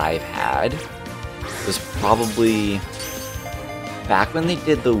that I've had was probably back when they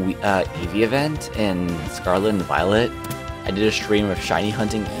did the Eevee event in Scarlet and Violet. I did a stream of shiny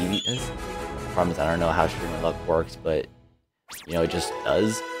hunting Eevees. I promise I don't know how Streamer Luck works, but, you know, it just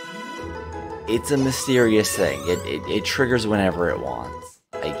does. It's a mysterious thing. It triggers whenever it wants,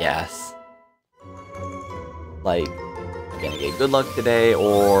 I guess. Like, you're gonna get good luck today,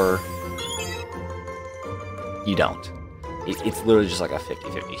 or you don't. It's literally just like a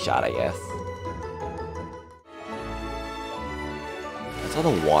 50-50 shot, I guess. I saw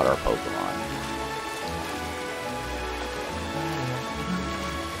the water Pokemon.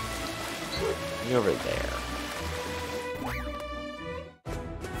 Way over there.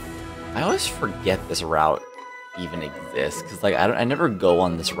 I always forget this route even exists, because like I never go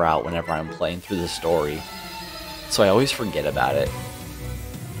on this route whenever I'm playing through the story, so I always forget about it.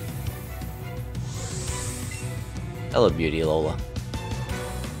 Hello, Beauty Lola.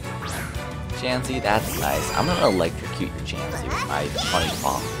 Chansey, that's nice. I'm gonna electrocute your Chansey with my funny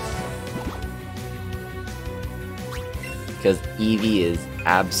bomb. Because Eevee is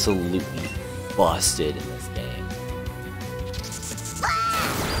absolutely busted in this game.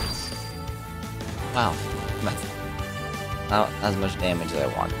 Wow, that's not as much damage as I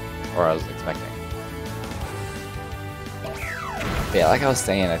wanted, or I was expecting. But yeah, like I was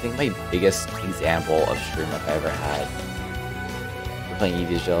saying, I think my biggest example of stream luck I ever had for playing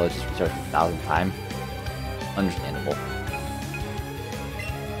Eevee's Gel just restarted 1,000th time. Understandable.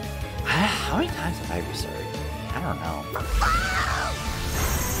 How many times have I restarted? I don't know.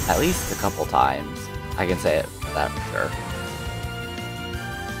 At least a couple times. I can say that for sure.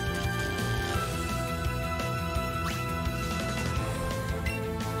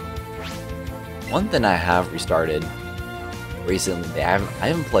 One thing I have restarted recently, I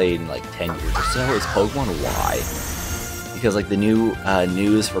haven't played in like 10 years or so, is Pokemon Y. Because like the new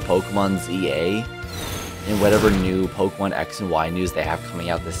news for Pokemon ZA in whatever new Pokemon X and Y news they have coming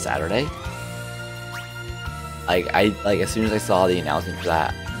out this Saturday. Like as soon as I saw the announcement for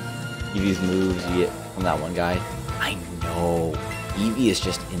that, Eevee's moves you get from that one guy, I know Eevee is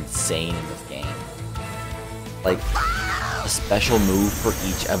just insane in this game. Like a special move for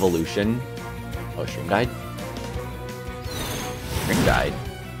each evolution. Oh, Stream died. Stream died.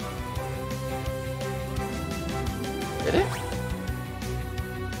 Did it?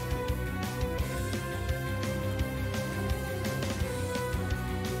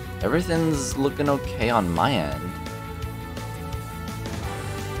 Everything's looking okay on my end.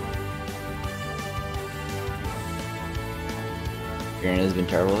 Green has been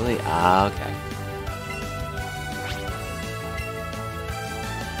terrible lately? Ah, okay.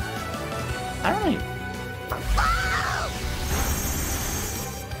 I don't even...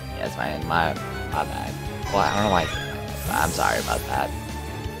 Yeah, it's fine. My bad. Well, I don't know why. I'm sorry about that.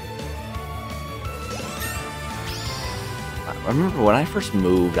 I remember when I first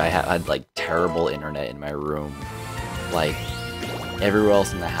moved, I had like terrible internet in my room. Like everywhere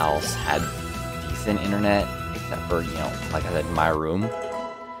else in the house had decent internet, except for, you know, like I said, in my room.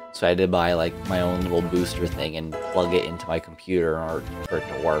 So I had to buy like my own little booster thing and plug it into my computer in order for it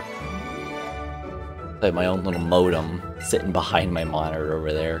to work. So I had my own little modem sitting behind my monitor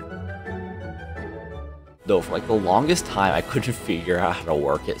over there. Though for like the longest time, I couldn't figure out how to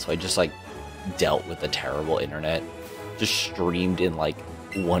work it, so I just like dealt with the terrible internet. Just streamed in like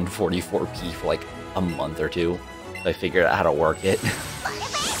 144p for like a month or two. So I figured out how to work it.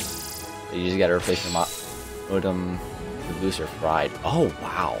 So you just gotta replace your modem. The booster fried. Oh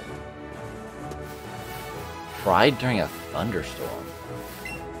wow. Fried during a thunderstorm.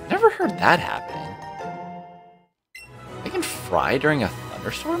 Never heard that happening. They can fry during a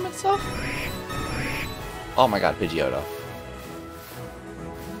thunderstorm itself? Oh my god, Pidgeotto.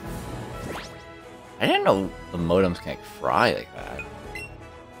 I didn't know the modems can like, fry like that.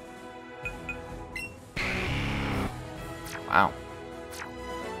 Wow.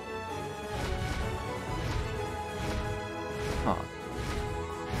 Huh.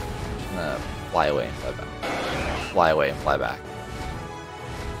 I'm just gonna fly away and fly back. Fly away and fly back.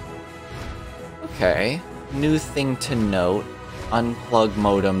 Okay. New thing to note. Unplug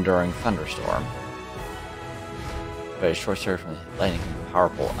modem during thunderstorm. Very short circuit from the lightning power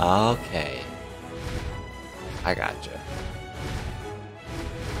pole. Okay. I gotcha.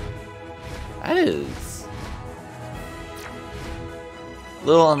 That is a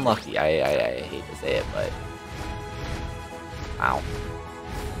little unlucky. I hate to say it, but wow.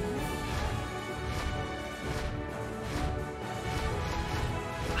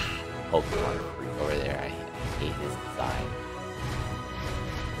 Pokemon freak over there. I hate his design.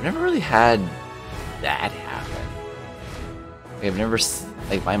 I've never really had that happen. Like, I've never,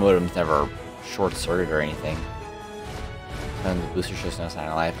 like, my modem's never short circuit or anything. And the booster shows no sign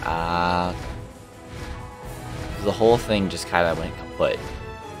of life. Ah. The whole thing just kind of went kaput.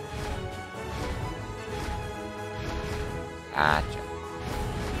 Gotcha.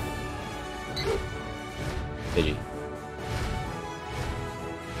 Pidgey.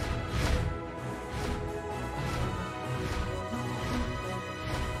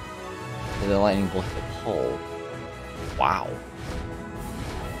 The lightning bolt hit the pole. Wow.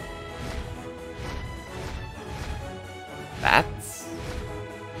 That's...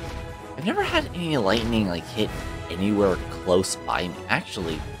 I've never had any lightning like hit anywhere close by me.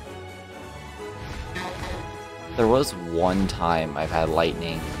 Actually, there was one time I've had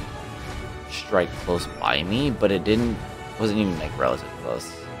lightning strike close by me, but it wasn't even like relatively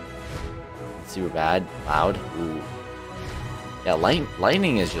close. Super bad, loud. Ooh. Yeah,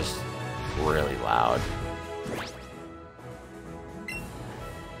 lightning is just really loud.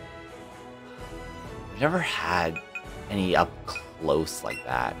 I've never had any up close like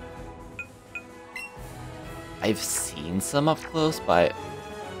that. I've seen some up close, but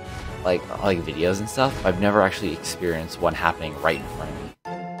like videos and stuff. I've never actually experienced one happening right in front of me.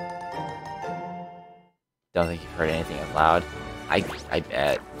 Don't think you've heard anything as loud. I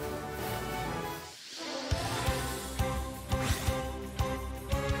bet.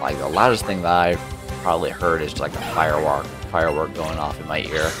 Like the loudest thing that I've probably heard is like a firework going off in my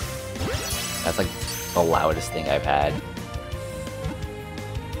ear. That's like the loudest thing I've had.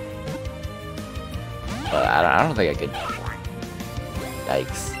 But I don't think I could.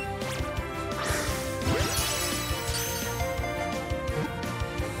 Yikes.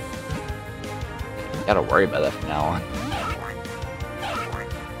 Gotta worry about that from now on.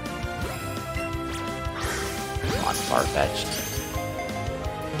 Come on, far-fetched.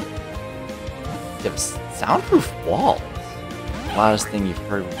 You have soundproof walls. The loudest thing you've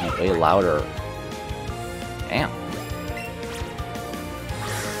heard would be way louder Damn.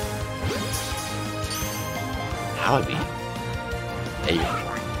 That would be... Hey,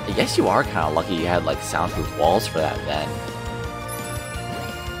 I guess you are kind of lucky you had like soundproof walls for that then.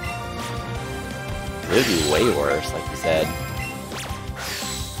 It would be way worse, like you said.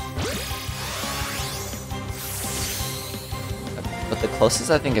 But the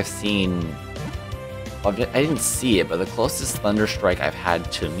closest I think I've seen... Well, I didn't see it, but the closest Thunder Strike I've had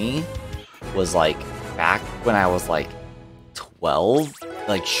to me was like back when I was like 12.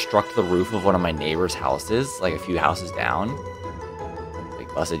 Like struck the roof of one of my neighbor's houses, like a few houses down.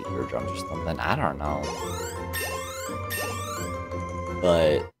 Like busted eardrums or something. I don't know.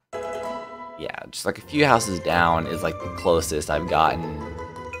 But yeah, just like a few houses down is like the closest I've gotten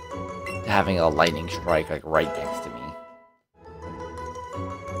to having a lightning strike like right next to me.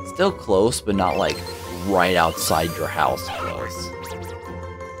 Still close, but not like right outside your house close.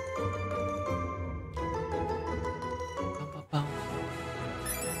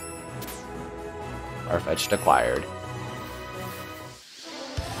 Farfetch'd acquired.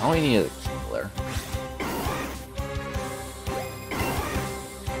 All we need is a Kingler.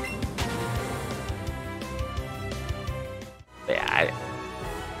 But yeah,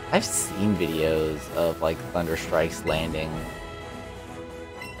 I've seen videos of like Thunder Strikes landing.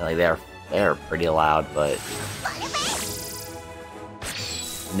 And, like they're pretty loud, but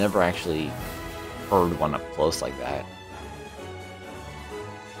never actually heard one up close like that.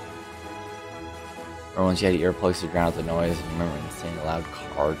 Or once you had earplugs to drown out the noise, and remember seeing a loud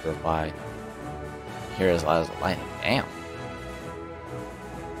car drove by. You hear it as loud as the lightning. Damn.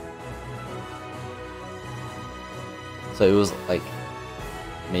 So it was like,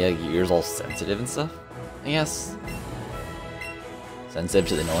 made like your ears all sensitive and stuff, I guess. Sensitive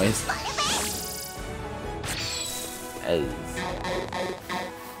to the noise. As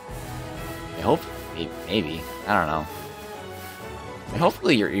I hope, maybe, I don't know. I mean,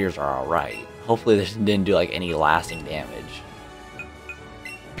 hopefully your ears are alright. Hopefully this didn't do like any lasting damage.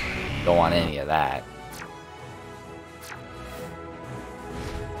 Don't want any of that.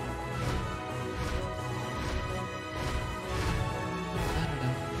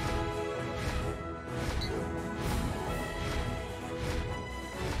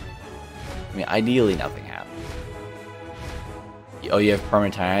 I mean, ideally nothing happened. Oh, you have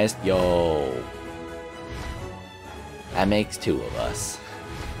permanent tinnitus? Yo. That makes two of us.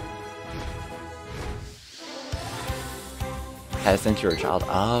 Had it since you were a child?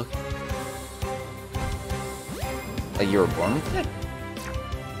 Oh, okay. Like you were born with it?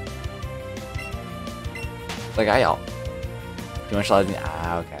 Like too much lighting?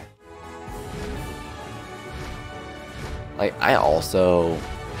 Ah, okay. Like I also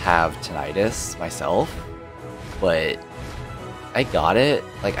have tinnitus myself, but I got it.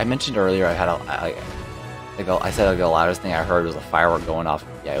 Like I mentioned earlier, I had I said like the loudest thing I heard was a firework going off.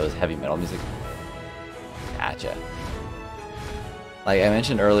 Yeah, it was heavy metal music. Gotcha. Like I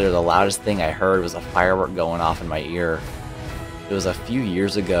mentioned earlier, the loudest thing I heard was a firework going off in my ear. It was a few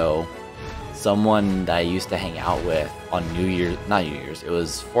years ago. Someone that I used to hang out with on New Year's, not New Year's, it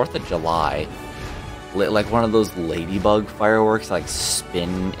was 4th of July, lit like one of those ladybug fireworks, like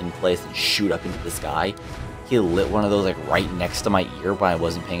spin in place and shoot up into the sky. He lit one of those like right next to my ear when I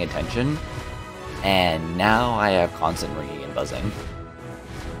wasn't paying attention. And now I have constant ringing and buzzing.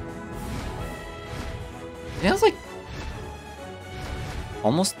 And it was like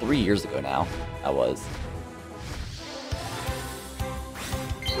almost 3 years ago now, that was.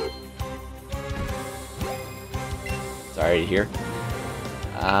 Sorry to hear.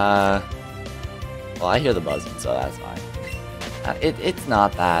 Well, I hear the buzzing, so that's fine. It's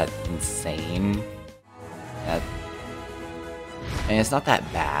not that insane. I mean, it's not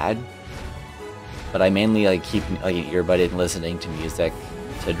that bad. But I mainly like keep like an earbud and listening to music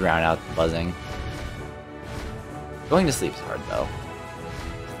to drown out the buzzing. Going to sleep is hard though.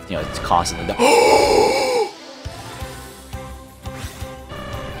 You know, it's constantly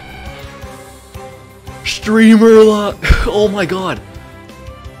Streamer luck! Oh my god!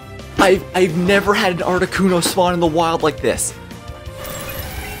 I've never had an Articuno spawn in the wild like this.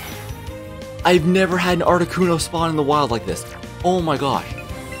 I've never had an Articuno spawn in the wild like this. Oh my gosh.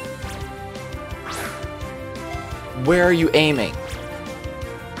 Where are you aiming?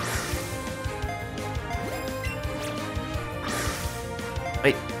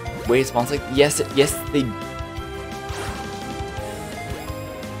 Wait, it spawns like yes, they.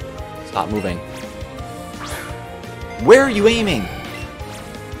 Stop moving. Where are you aiming?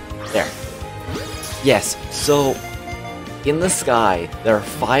 There. Yes. So, in the sky, there are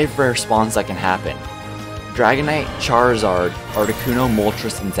 5 rare spawns that can happen: Dragonite, Charizard, Articuno,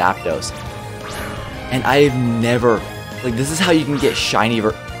 Moltres, and Zapdos. And I've never... Like, this is how you can get shiny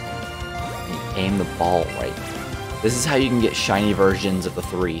aim the ball right. This is how you can get shiny versions of the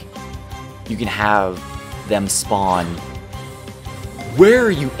 3. You can have them spawn. Where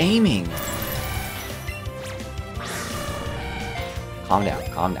are you aiming? Calm down,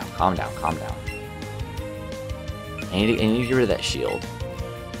 calm down, calm down, calm down. I need to get rid of that shield.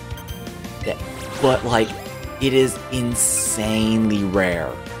 But, like, it is insanely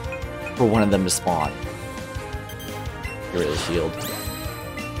rare for one of them to spawn. Get rid of the shield.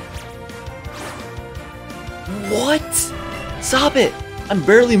 What? Stop it! I'm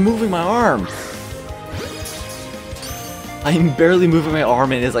barely moving my arm. I'm barely moving my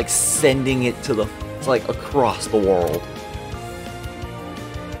arm and it's like sending it to the... It's like across the world.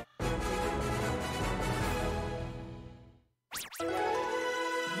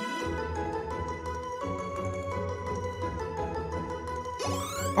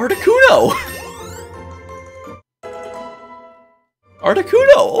 Articuno!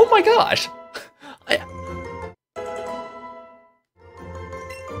 Articuno! Oh my gosh!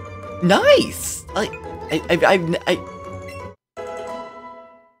 Nice!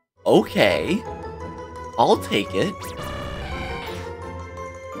 Okay. I'll take it.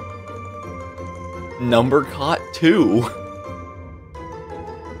 Number caught 2.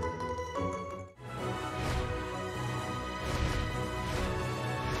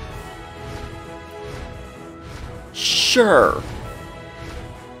 Sure.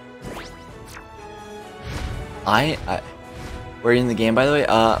 We're in the game, by the way.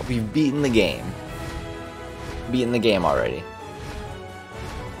 We've beaten the game. Beaten the game already.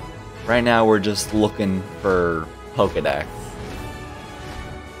 Right now, we're just looking for Pokedex.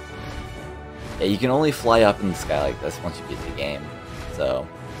 Yeah, you can only fly up in the sky like this once you beat the game. So,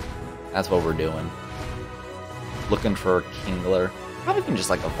 that's what we're doing. Looking for a Kingler. Probably can just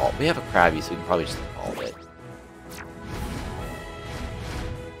like evolve. We have a Krabby, so we can probably just evolve it.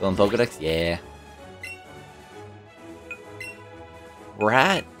 Filling Pokedex? Yeah. We're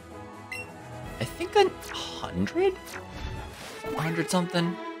at, I think, 100? 100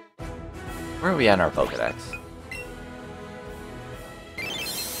 something? Where are we at in our Pokedex?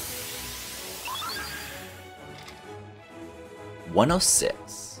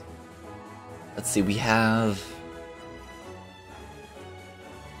 $106. Let's see, we have...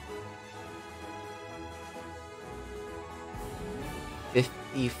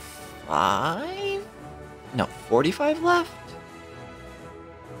 55? No, 45 left?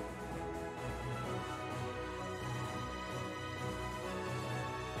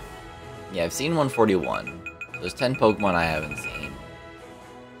 Yeah, I've seen 141. There's 10 Pokemon I haven't seen.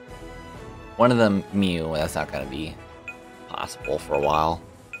 One of them, Mew, that's not gonna be possible for a while.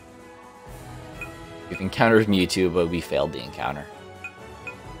 We've encountered Mewtwo, but we failed the encounter.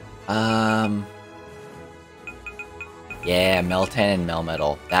 Yeah, Meltan and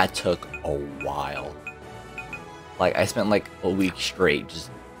Melmetal. That took a while. Like, I spent like a week straight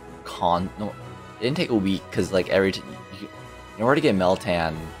just no, it didn't take a week, because like every time, in order to get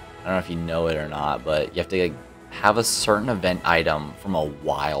Meltan, I don't know if you know it or not, but you have to like, have a certain event item from a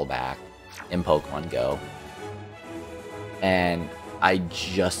while back in Pokemon Go. And I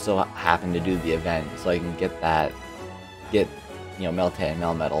just so happened to do the event, so I can get, you know, Meltan and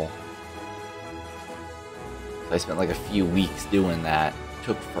Melmetal. So I spent like a few weeks doing that. It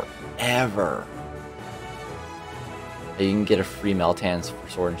took forever. You can get a free Meltan for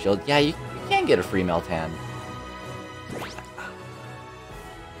Sword and Shield. Yeah, you can get a free Meltan.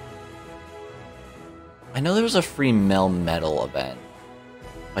 I know there was a free Melmetal event.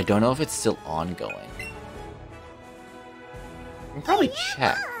 I don't know if it's still ongoing. I can probably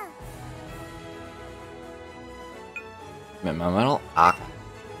check. Melmetal? Ah.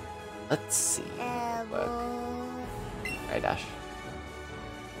 Let's see. Alright, Dash.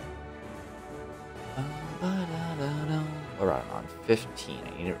 We're on 15. I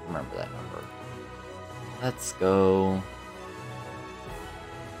need to remember that number. Let's go.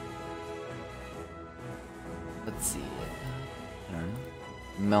 Let's see.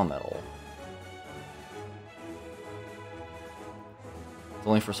 Melmetal. It's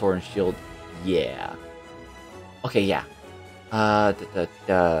only for Sword and Shield. Yeah. Okay, yeah.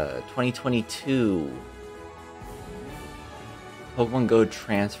 2022. Pokemon Go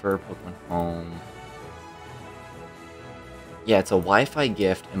transfer, Pokemon Home. Yeah, it's a Wi-Fi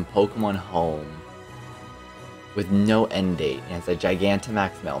gift in Pokemon Home with no end date, and it's a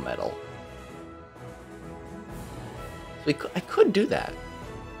Gigantamax Melmetal. So I could do that.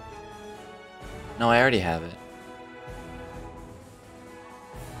 No, I already have it.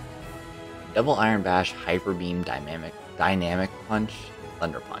 Double Iron Bash, Hyper Beam, Dynamic Punch,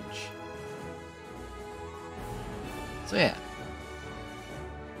 Thunder Punch. So yeah.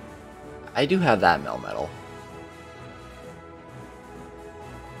 I do have that Melmetal.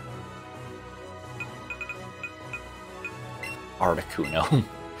 Articuno.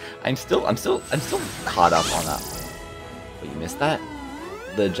 I'm still caught up on that. But you missed that?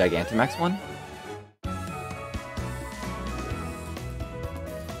 The Gigantamax one?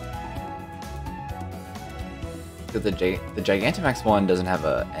 Because the Gigantamax one doesn't have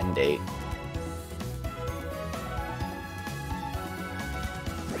a end date.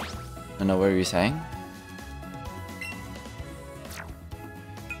 I don't know, what were you saying?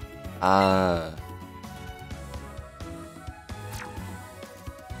 I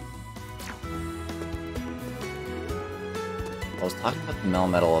was talking about the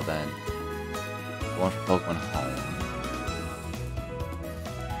Melmetal event. The one for Pokemon Home.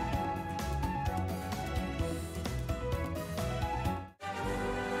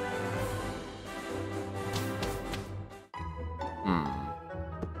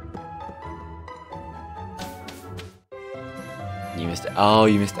 You missed it. Oh,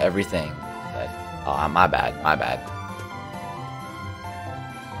 you missed everything. Oh, my bad. My bad.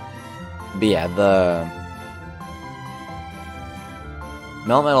 But yeah, the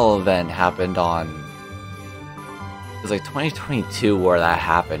Melmetal event happened on... It was like 2022 where that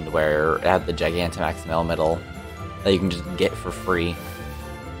happened, where it had the Gigantamax Melmetal that you can just get for free.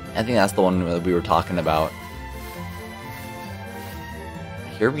 I think that's the one that we were talking about.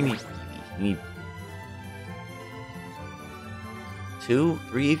 Here we need 2,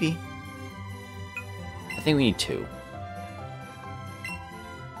 3 Eevee? I think we need 2.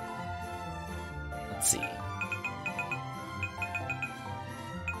 Let's see.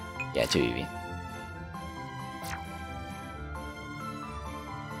 Yeah, 2 Eevee.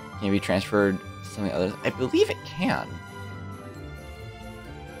 Can it be transferred to something others? I believe it can.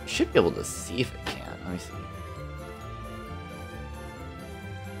 Should be able to see if it can. Let me see.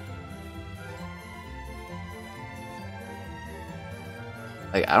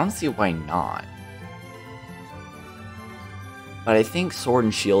 Like, I don't see why not. But I think Sword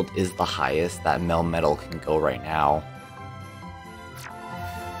and Shield is the highest that Melmetal can go right now.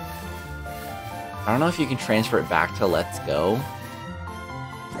 I don't know if you can transfer it back to Let's Go.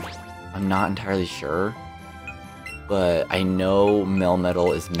 I'm not entirely sure. But I know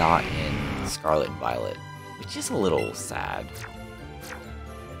Melmetal is not in Scarlet and Violet, which is a little sad.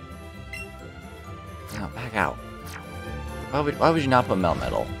 Now, back out. Why would you not put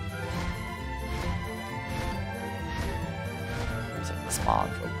Melmetal? Reset the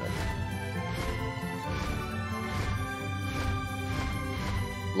spawns real quick.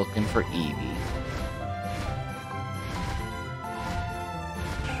 Looking for Eevee.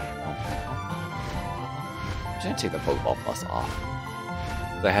 I'm just gonna take the Pokeball Plus off.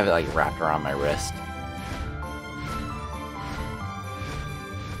 Because I have it like wrapped around my wrist.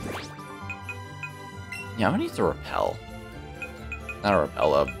 Yeah, I'm gonna use the Repel. Not a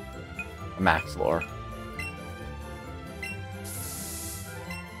Repel, a Max Lore.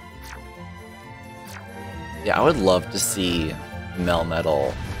 Yeah, I would love to see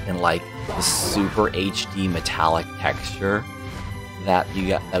Melmetal in like the super HD metallic texture that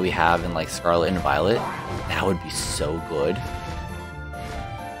we have in like Scarlet and Violet. That would be so good.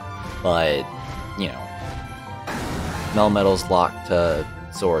 But, you know, Melmetal's locked to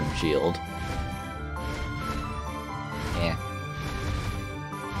Sword and Shield. Yeah.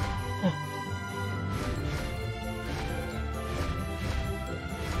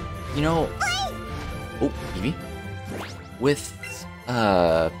 You know, oh, Eevee. With,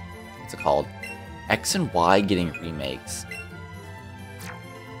 what's it called? X and Y getting remakes.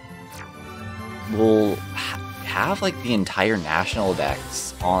 We'll have, like, the entire National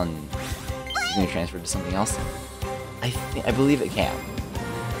Dex on being transferred to something else. I believe it can.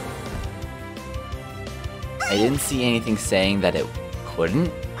 I didn't see anything saying that it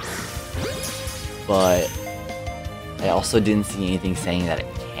couldn't, but I also didn't see anything saying that it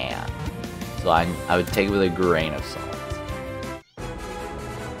can. So I would take it with a grain of salt.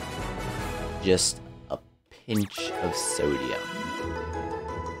 Just a pinch of sodium.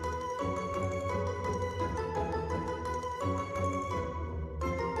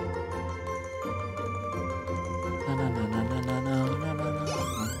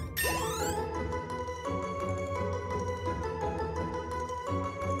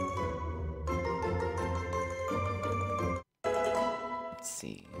 Let's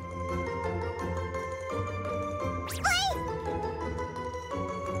see.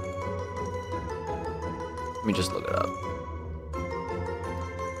 Let me just look it up.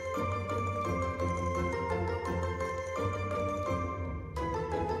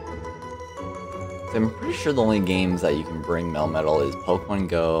 So I'm pretty sure the only games that you can bring Melmetal is Pokemon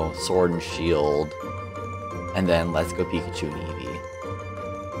Go, Sword and Shield, and then Let's Go Pikachu and Eevee.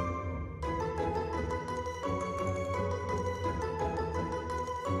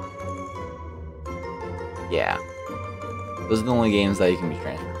 Yeah. Those are the only games that you can be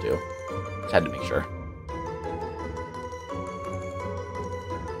transferred to. Just had to make sure.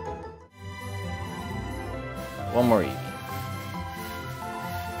 One more Eevee.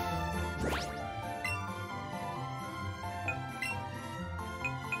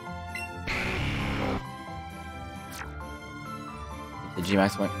 The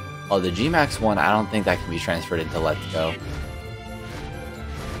G-Max one? Oh, the G-Max one, I don't think that can be transferred into Let's Go.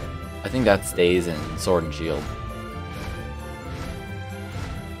 I think that stays in Sword and Shield.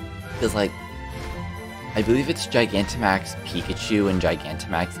 Because, like, I believe it's Gigantamax Pikachu and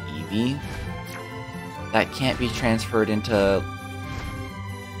Gigantamax Eevee that can't be transferred into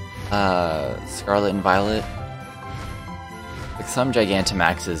Scarlet and Violet. Like, some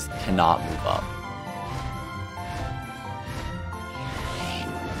Gigantamaxes cannot move up.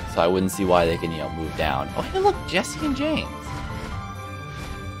 So I wouldn't see why they can, you know, move down. Oh, hey, look, Jesse and James.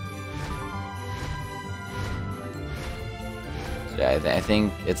 So yeah, I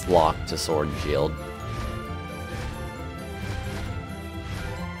think it's locked to Sword and Shield.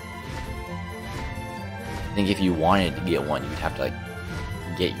 I think if you wanted to get one, you'd have to, like,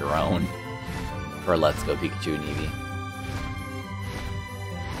 get your own for Let's Go Pikachu and Eevee.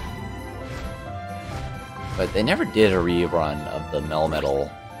 But they never did a rerun of the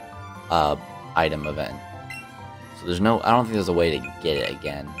Melmetal item event. So there's no, I don't think there's a way to get it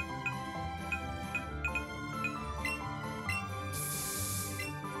again.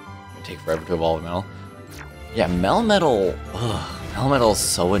 It'll take forever to evolve Metal. Yeah, Melmetal, Melmetal is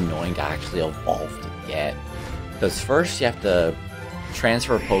so annoying to actually evolve to get. Because first you have to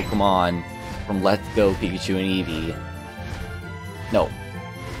transfer Pokemon from Let's Go Pikachu and Eevee. No.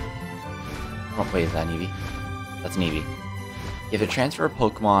 Oh, wait, is that an Eevee? That's an Eevee. You have to transfer a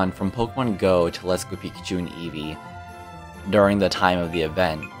Pokemon from Pokemon Go to Let's Go Pikachu and Eevee during the time of the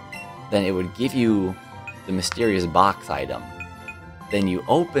event. Then it would give you the mysterious box item. Then you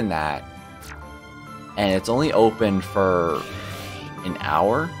open that, and it's only open for an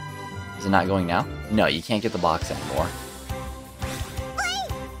hour. Is it not going now? No, you can't get the box anymore.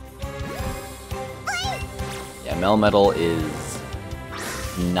 Yeah, Melmetal is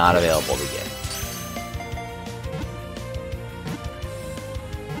not available to get.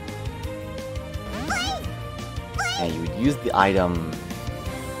 And you would use the item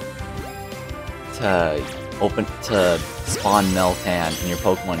to spawn Meltan in your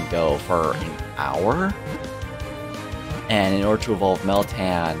Pokemon Go for an hour. And in order to evolve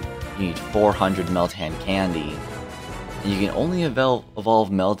Meltan, you need 400 Meltan candy. And you can only evolve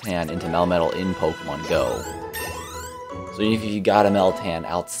Meltan into Melmetal in Pokemon Go. So even if you got a Meltan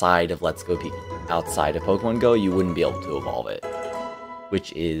outside of outside of Pokemon Go, you wouldn't be able to evolve it.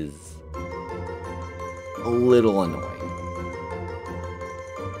 Which is a little annoying.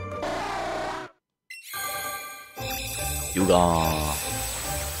 Yuga.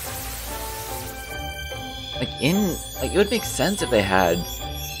 It would make sense if they had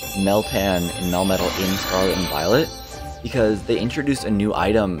Meltan and Melmetal in Scarlet and Violet, because they introduced a new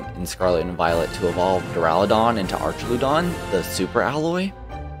item in Scarlet and Violet to evolve Duraludon into Archaludon, the Super Alloy,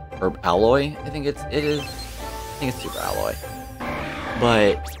 or Alloy. I think it's Super Alloy,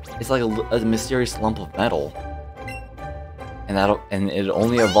 but it's like a mysterious lump of metal, and it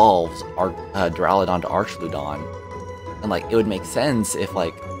only evolves Duraludon to Archaludon, and like it would make sense if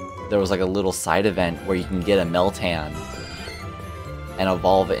like there was like a little side event where you can get a Meltan and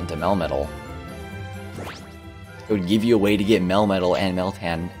evolve it into Melmetal. It would give you a way to get Melmetal and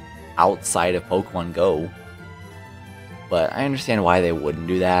Meltan outside of Pokemon Go. But I understand why they wouldn't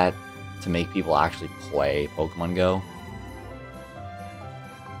do that, to make people actually play Pokemon Go.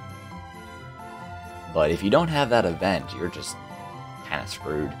 But if you don't have that event, you're just kind of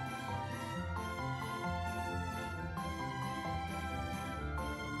screwed.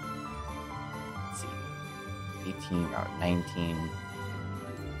 Let's see. 18, Route 19.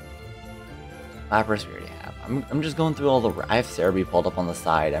 Lapras we already have. I'm just going through all the... I have Cerebi pulled up on the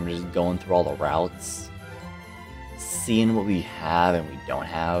side. I'm just going through all the routes, seeing what we have and we don't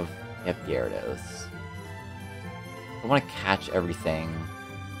have. We have Gyarados. I want to catch everything.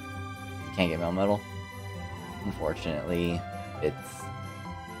 Can't get Melmetal. Unfortunately, it's...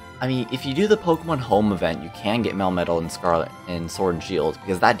 I mean, if you do the Pokemon Home event, you can get Melmetal in Scarlet and Sword and Shield,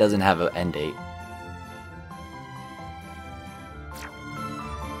 because that doesn't have an end date.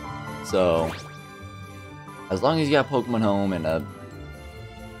 So, as long as you got Pokemon Home and a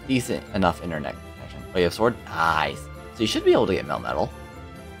decent enough internet action. Oh, you have sword? Nice. So you should be able to get Melmetal.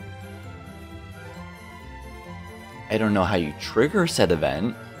 I don't know how you trigger said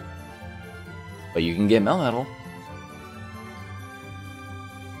event, but you can get Melmetal.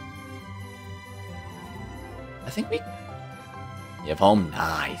 I think we... You have home?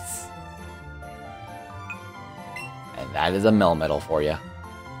 Nice. And that is a Melmetal for you.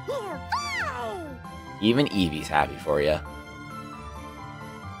 Even Eevee's happy for you.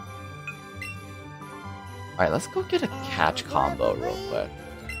 Alright, let's go get a catch combo real quick.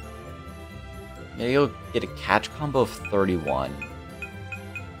 Maybe go get a catch combo of 31.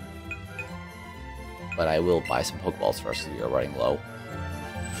 But I will buy some Pokeballs first because we are running low.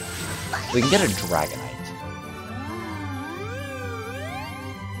 We can get a Dragonite.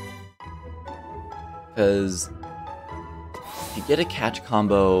 Because if you get a catch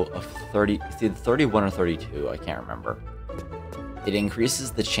combo of 30, it's either 31 or 32, I can't remember. It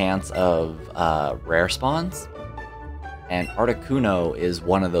increases the chance of rare spawns, and Articuno is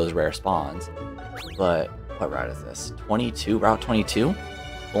one of those rare spawns. But what route is this? 22? Route 22?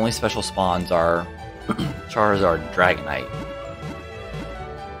 The only special spawns are Charizard and Dragonite.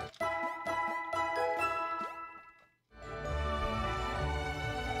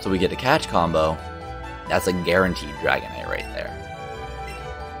 So we get a catch combo. That's a guaranteed Dragonite right there.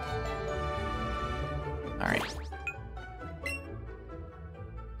 Alright.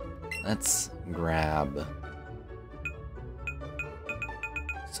 Let's grab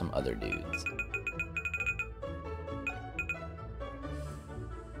some other dudes.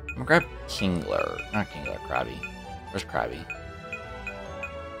 I'm gonna grab Kingler. Not Kingler, Krabby. Where's Krabby?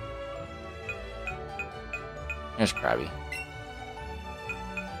 There's Krabby.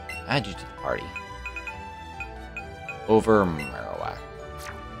 Add you to the party. Over Marowak.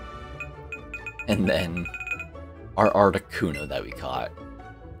 And then our Articuno that we caught.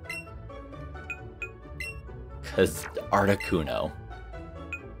 Because Articuno.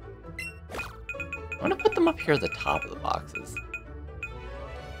 I'm gonna put them up here at the top of the boxes.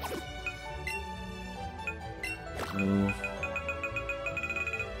 Move.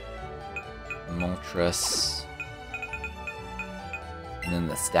 Moltres. And then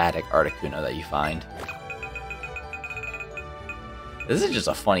the static Articuno that you find. This is just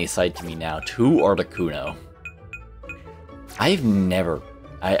a funny sight to me now. 2 Articuno. I've never...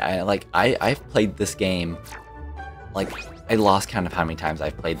 I've played this game... Like, I lost count of how many times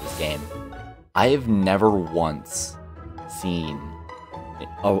I've played this game. I've never once seen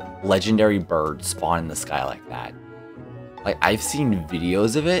a legendary bird spawn in the sky like that. Like, I've seen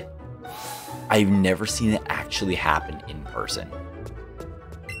videos of it. I've never seen it actually happen in person.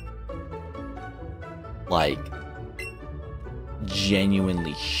 Like,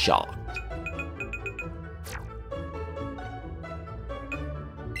 genuinely shocked.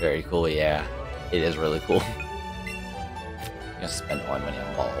 Very cool, yeah. It is really cool. I'm gonna spend all my money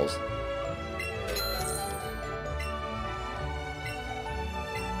on balls.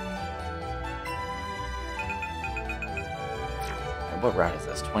 And what route is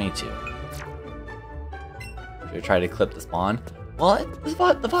this? 22. Should we try to clip the spawn? Well,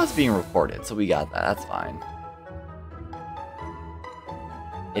 the VOD's being recorded, so we got that. That's fine.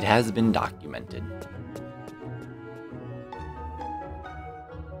 It has been documented.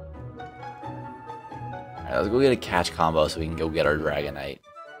 Alright, let's go get a catch combo so we can go get our Dragonite.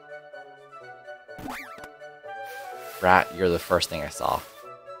 Rat, you're the first thing I saw.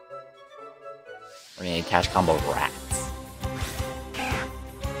 We're gonna catch combo rats.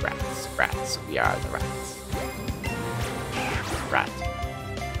 Rats. We are the rats. Rat.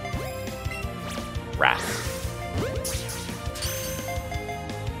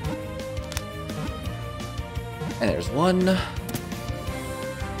 And there's one.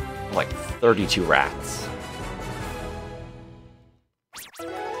 Like 32 rats.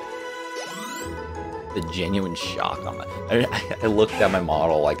 The genuine shock on my... I looked at my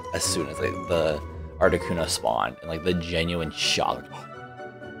model like as soon as the Articuno spawned, and like the genuine shock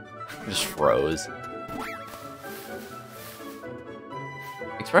just froze.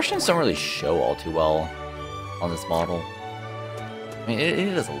 Expressions don't really show all too well on this model. I mean, it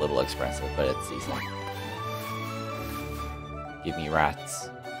is a little expressive, but it's decent. Give me rats.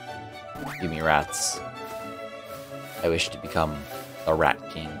 Give me rats. I wish to become the Rat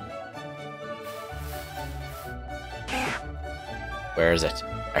King. Where is it?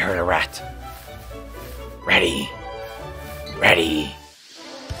 I heard a rat. Ready. Ready.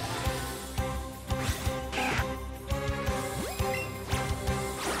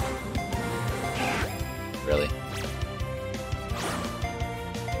 Really?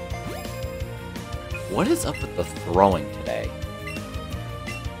 What is up with the throwing today?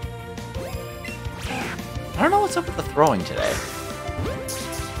 I don't know what's up with the throwing today.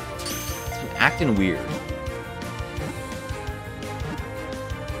 It's been acting weird.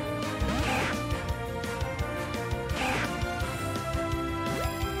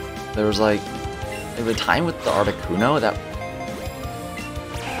 There was like a time with the Articuno that...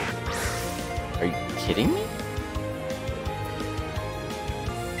 Are you kidding me?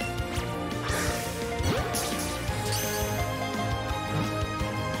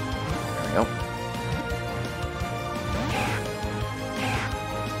 There we go.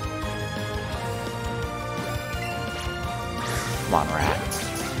 Come on, rat.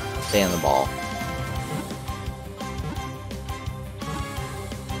 Stay on the ball.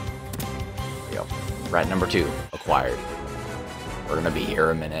 Rat number 2 acquired. We're gonna be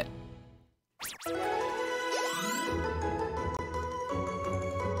here a minute.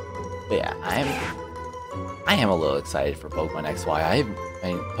 But yeah, I am a little excited for Pokemon XY. I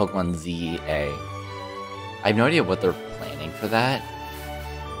mean Pokemon ZA. I have no idea what they're planning for that,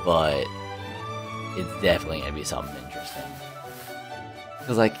 but it's definitely gonna be something interesting.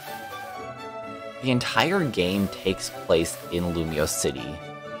 Because like the entire game takes place in Lumio City.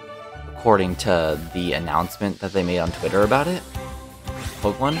 According to the announcement that they made on Twitter about it,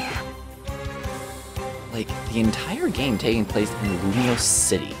 Pokemon, like, the entire game taking place in Lumio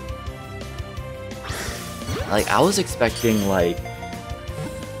City. Like, I was expecting, like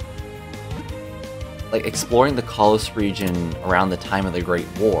exploring the Kalos region around the time of the Great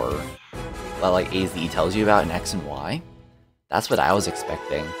War, that, like, AZ tells you about in X and Y. That's what I was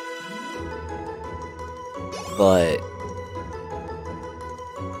expecting. But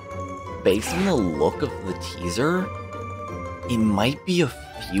based on the look of the teaser, it might be a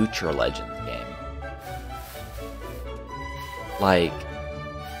future Legends game. Like,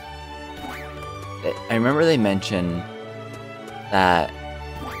 I remember they mentioned that,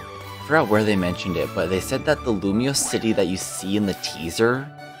 I forgot where they mentioned it, but they said that the Lumio City that you see in the teaser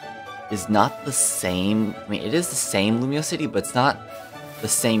is not the same. I mean, it is the same Lumio City, but it's not the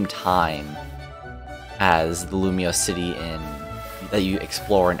same time as the Lumio City that you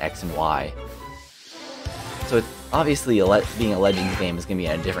explore in X and Y. So it's obviously being a Legends game is going to be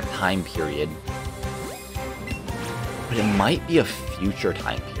in a different time period, but it might be a future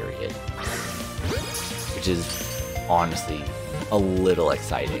time period, which is honestly a little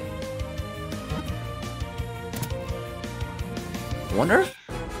exciting. I wonder if,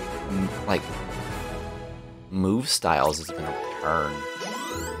 like, move styles is going to return,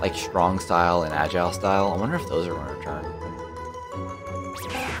 like strong style and agile style. I wonder if those are going to return.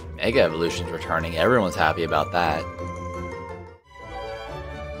 Mega Evolution's returning. Everyone's happy about that.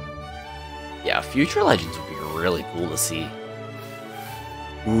 Yeah, future Legends would be really cool to see.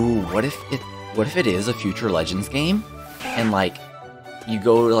 Ooh, what if it is a future Legends game, and like you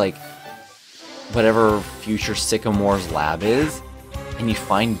go to like whatever future Sycamore's lab is, and you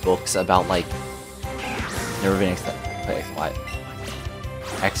find books about like never been play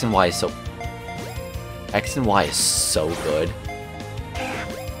X and Y. X and Y is so good.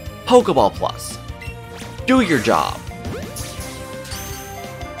 Pokeball Plus. Do your job.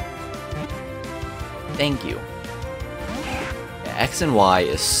 Thank you. Yeah, X and Y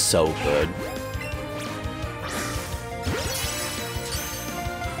is so good.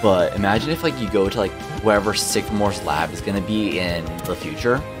 But imagine if like you go to like wherever Sycamore's lab is going to be in the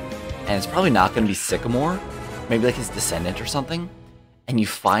future, and it's probably not going to be Sycamore, maybe like his descendant or something, and you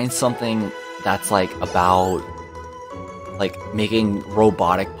find something that's like about like making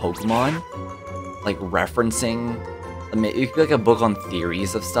robotic Pokemon, like referencing, I mean, it could be like a book on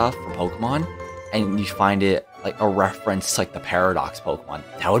theories of stuff for Pokemon, and you find it like a reference to like the Paradox Pokemon.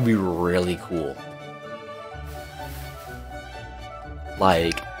 That would be really cool.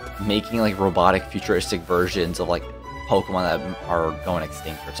 Like making like robotic futuristic versions of like Pokemon that are going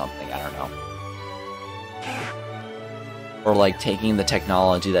extinct or something, I don't know. Or like taking the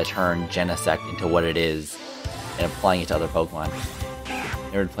technology that turned Genesect into what it is and applying it to other Pokemon.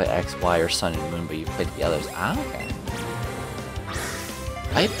 You never played X, Y, or Sun and Moon, but you played the others. Ah, okay.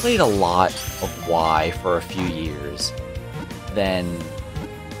 I played a lot of Y for a few years. Then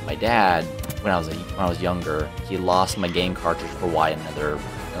my dad, when I was younger, he lost my game cartridge for Y in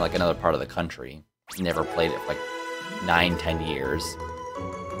another part of the country. He never played it for like 9-10 years.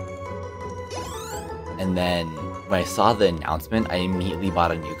 And then when I saw the announcement, I immediately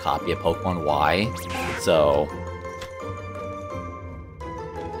bought a new copy of Pokemon Y. So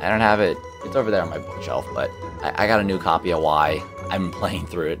I don't have it. It's over there on my bookshelf, but I got a new copy of Y. I've been playing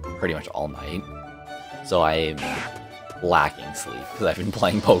through it pretty much all night. So I'm lacking sleep because I've been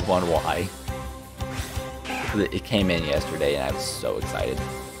playing Pokemon Y. It came in yesterday and I was so excited.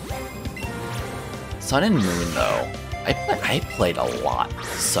 Sun and Moon, though, I played a lot of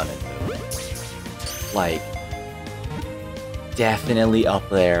Sun and Moon. Like, definitely up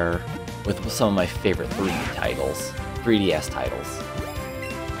there with some of my favorite 3D titles, 3DS titles.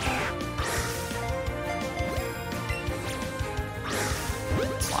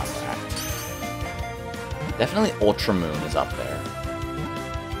 Come on, Rat. Definitely Ultra Moon is up there.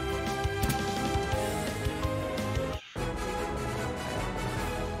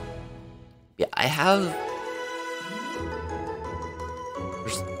 Yeah, I have...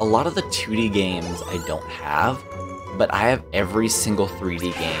 There's a lot of the 2D games I don't have, but I have every single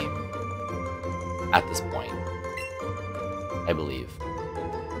 3D game at this point, I believe.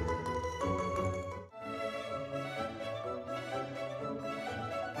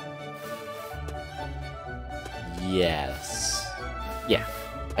 Yes. Yeah,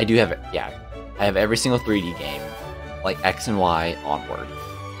 I do have it. Yeah, I have every single 3D game, like X and Y onward.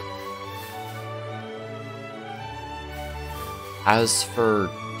 As for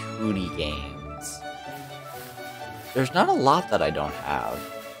 2D games, there's not a lot that I don't have.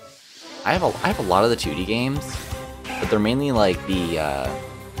 I have a lot of the 2D games, but they're mainly like the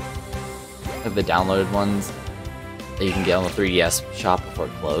downloaded ones that you can get on the 3DS shop before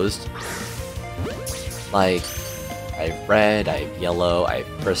it closed. Like, I have Red, I have Yellow, I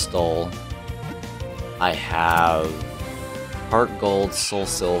have Crystal, I have Heart Gold, Soul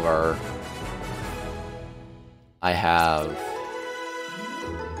Silver, I have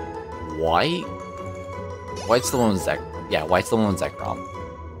White? White's the one with Zekrom. Yeah, White's the one with Zekrom.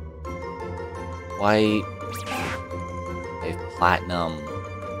 White. I have Platinum.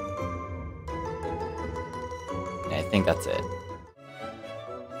 And I think that's it.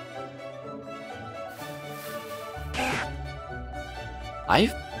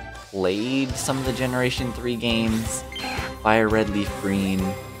 I've played some of the Generation 3 games. Fire Red, Leaf Green,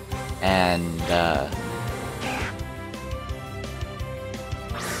 and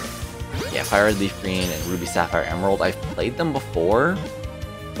yeah, Fire Red, Leaf Green, and Ruby, Sapphire, Emerald. I've played them before,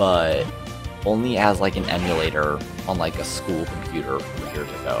 but only as like an emulator on like a school computer years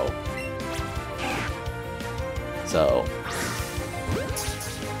ago. So,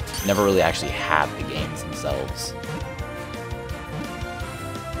 never really actually had the games themselves.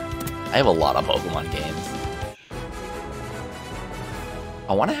 I have a lot of Pokemon games.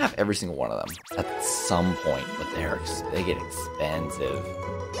 I want to have every single one of them at some point, but they get expensive.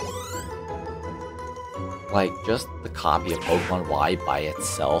 Like, just the copy of Pokemon Y by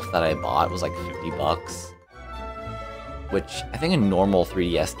itself that I bought was like 50 bucks. Which, I think a normal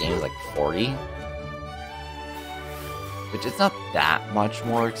 3DS game is like 40. Which is not that much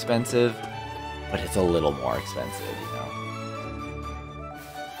more expensive, but it's a little more expensive, you know?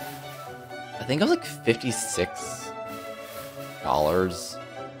 I think it was like $56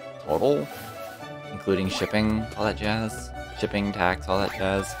 total, including shipping, all that jazz. Shipping, tax, all that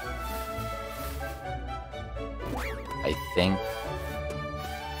jazz. I think.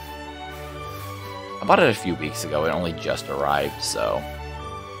 I bought it a few weeks ago, it only just arrived, so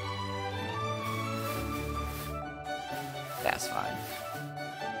that's fine.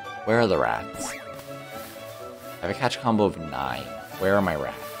 Where are the rats? I have a catch combo of 9. Where are my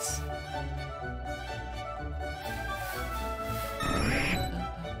rats?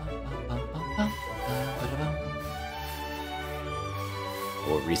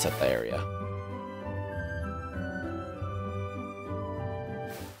 We'll reset the area.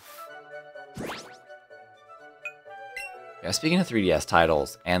 Yeah, speaking of 3DS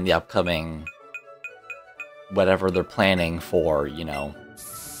titles and the upcoming whatever they're planning for, you know,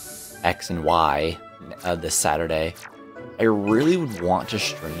 X and Y this Saturday, I really would want to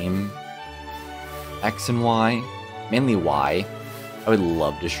stream X and Y, mainly Y. I would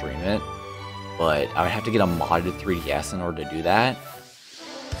love to stream it, but I would have to get a modded 3DS in order to do that.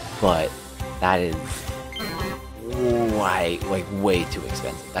 But that is way too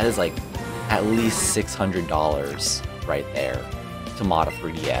expensive. That is like at least $600 right there to mod a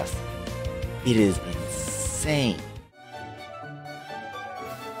 3DS. It is insane.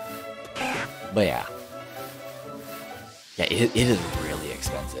 But yeah. Yeah, it is really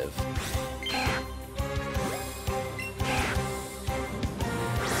expensive.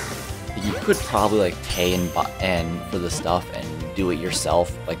 You could probably like pay and for the stuff and do it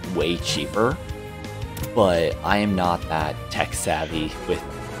yourself like way cheaper. But I am not that tech savvy with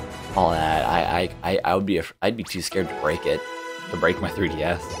all that. I'd be too scared to break it, to break my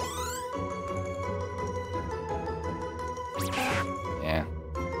 3DS. Yeah.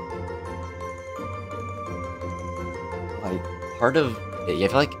 Like part of it, you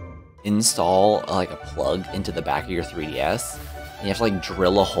have to like install like a plug into the back of your 3DS, and you have to like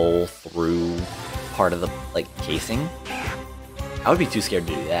drill a hole through part of the like casing, I would be too scared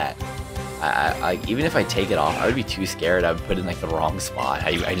to do that. I even if I take it off, I would be too scared. I would put it in like the wrong spot.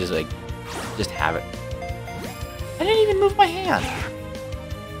 I just like have it. I didn't even move my hand.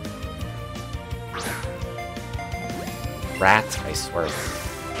 Rats, I swear.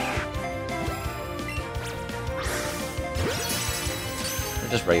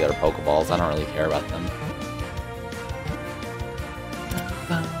 They're just regular Pokeballs. I don't really care about them.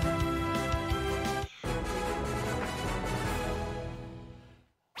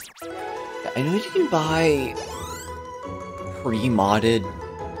 I know you can buy pre-modded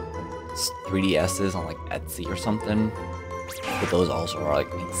 3DSs on like Etsy or something, but those also are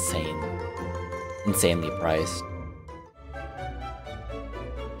like insanely priced.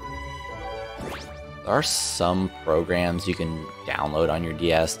 There are some programs you can download on your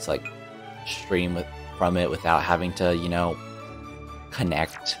DS to like stream from it without having to, you know,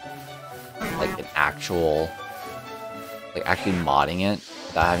 connect like an actual, like actually modding it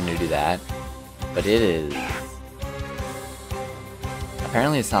without having to do that. But it is,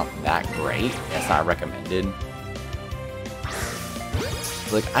 apparently it's not that great. It's not recommended.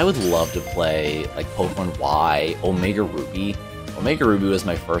 Like, I would love to play like Pokemon Y, Omega Ruby. Omega Ruby was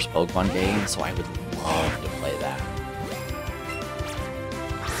my first Pokemon game, so I would love to play that.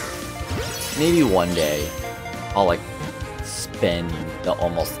 Maybe one day I'll like spend the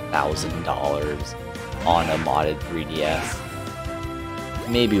almost $1,000 on a modded 3DS.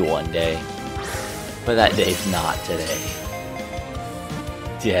 Maybe one day. But that day's not today.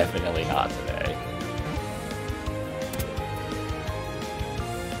 Definitely not today.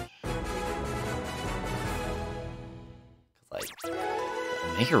 Like,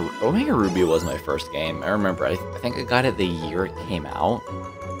 Omega Ruby was my first game. I remember, I think I got it the year it came out.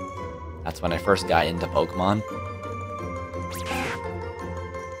 That's when I first got into Pokemon.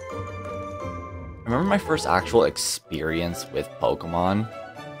 I remember my first actual experience with Pokemon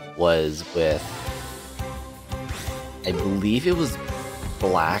was with, I believe it was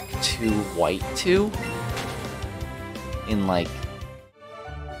Black 2, White 2, in like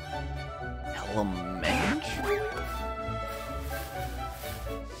elementary?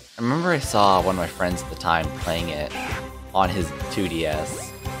 I remember I saw one of my friends at the time playing it on his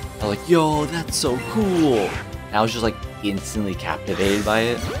 2DS. I was like, yo, that's so cool! And I was just like instantly captivated by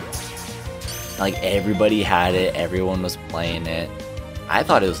it. Like everybody had it, everyone was playing it. I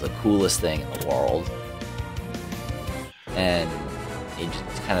thought it was the coolest thing in the world. And it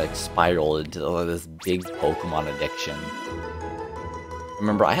just kind of like spiraled into this big Pokemon addiction.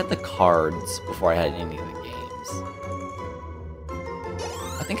 Remember, I had the cards before I had any of the games.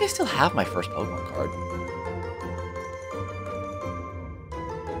 I think I still have my first Pokemon card.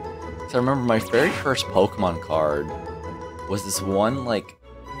 So I remember my very first Pokemon card was this one like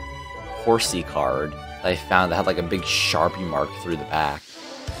horsey card that I found that had like a big Sharpie mark through the back.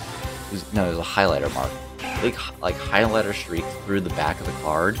 It was a highlighter mark. Big like highlighter streak through the back of the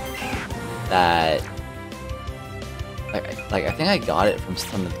card that like I think I got it from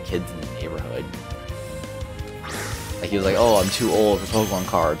some of the kids in the neighborhood. Like he was like, oh, I'm too old for Pokemon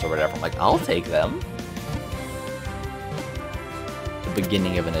cards or whatever. I'm like, I'll take them. The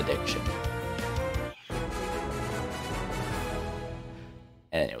beginning of an addiction.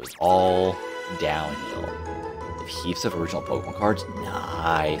 And it was all downhill. With heaps of original Pokemon cards.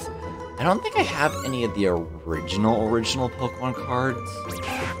 Nice. I don't think I have any of the original Pokemon cards.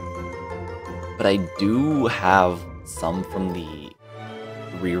 But I do have some from the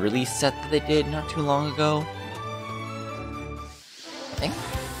re-release set that they did not too long ago. I think?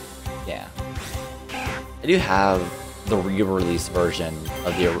 Yeah. I do have the re-release version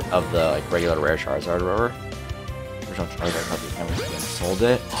of the like regular rare Charizard, remember? Original Charizard probably never been sold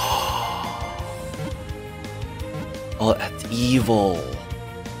it. Oh, that's evil.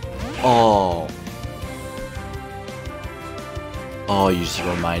 Oh. Oh, you just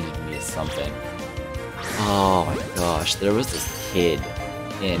reminded me of something. Oh my gosh, there was this kid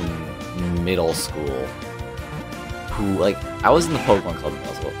in middle school who, like, I was in the Pokemon Club in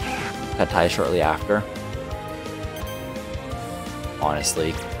middle school. Got tied shortly after.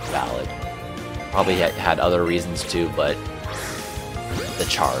 Honestly, valid. Probably had other reasons too, but the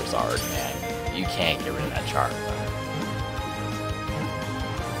Charizard, man. You can't get rid of that Charizard.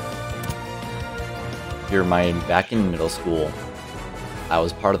 You remind me, back in middle school, I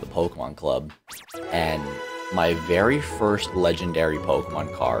was part of the Pokemon Club, and my very first legendary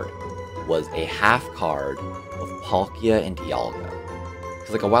Pokemon card was a half card of Palkia and Dialga.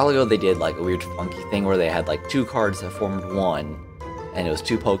 Because like a while ago they did like a weird funky thing where they had like two cards that formed one, and it was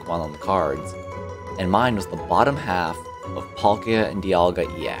two Pokemon on the cards. And mine was the bottom half of Palkia and Dialga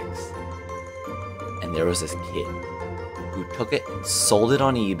EX. and there was this kid who took it, sold it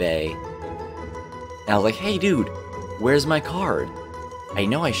on eBay, and I was like, hey dude, where's my card? I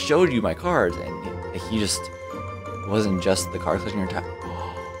know I showed you my cards, and he just, it wasn't just the card collecting your time.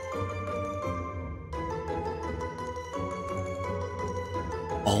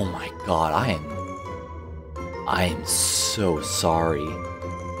 Oh my god, I am so sorry.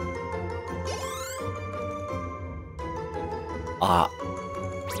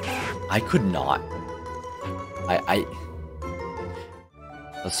 I could not. That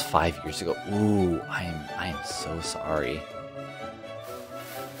was 5 years ago. Ooh, I am so sorry.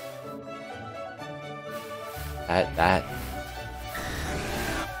 That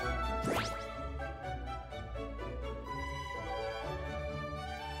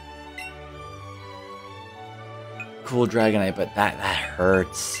cool Dragonite, but that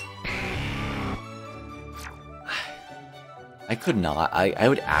hurts. I could not. I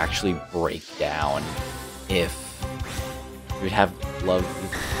would actually break down if you would have love.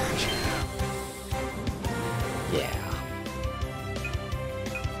 Yeah.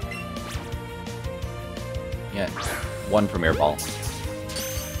 Yeah. One Premier Ball.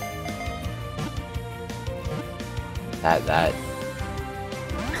 That.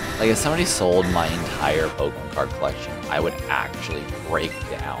 Like, if somebody sold my entire Pokemon card collection, I would actually break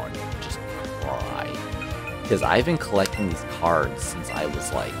down and just cry. Because I've been collecting these cards since I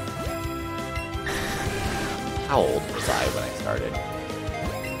was like... How old was I when I started?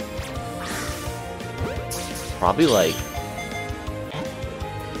 Probably like...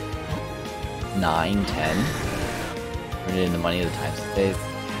 9, 10? Turn it into Money of the Times days.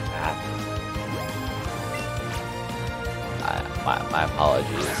 My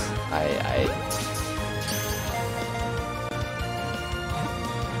apologies.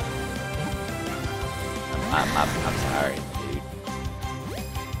 I'm sorry, dude.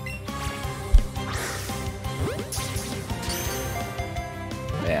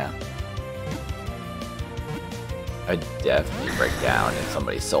 Yeah. I'd definitely break down if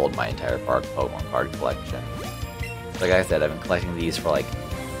somebody sold my entire Pokemon card collection. Like I said, I've been collecting these for like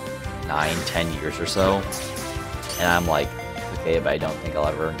 9, 10 years or so. And I'm like, okay, but I don't think I'll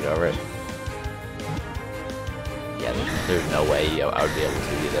ever get over it. Yeah, there's no way I would be able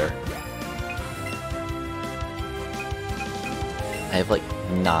to either. I have like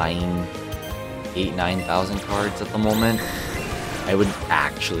 9,000 cards at the moment. I would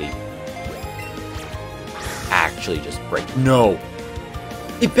actually just break. No!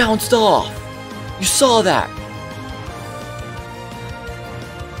 It bounced off! You saw that!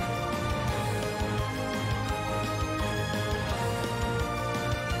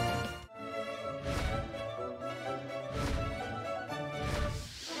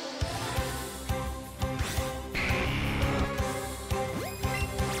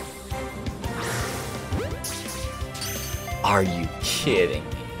 Are you kidding me?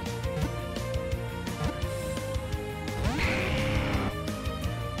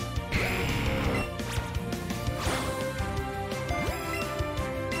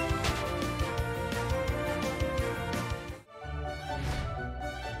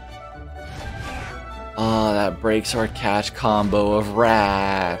 Oh, that breaks our catch combo of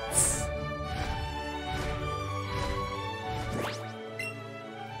rats.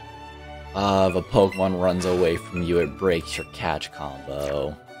 If a Pokemon runs away from you, it breaks your catch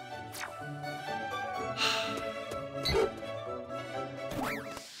combo.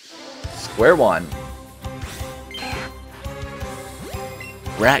 Square one.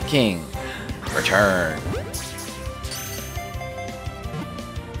 Rat King, return.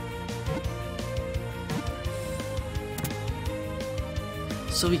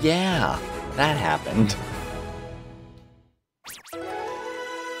 So yeah, that happened.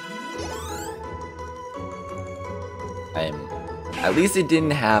 At least it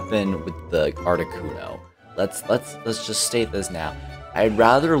didn't happen with the Articuno. Let's just state this now. I'd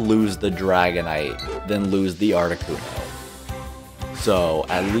rather lose the Dragonite than lose the Articuno. So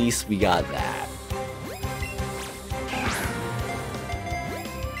at least we got that.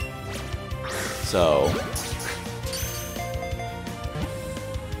 So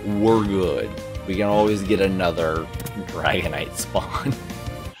we're good. We can always get another Dragonite spawn.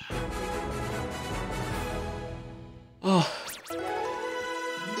 Oh.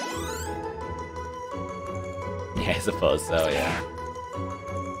 Yeah, I suppose so, yeah.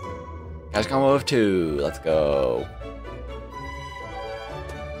 Catch combo of 2, let's go.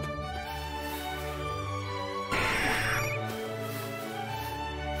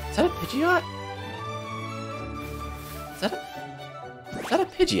 Is that a Pidgeot? Is that a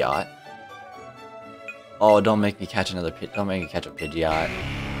Pidgeot? Oh, don't make me catch another don't make me catch a Pidgeot.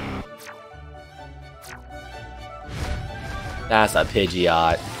 That's a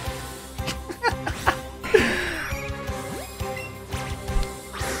Pidgeot.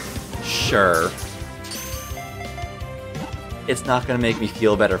 Sure. It's not gonna make me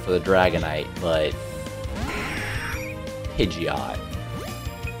feel better for the Dragonite, but... Pidgeot.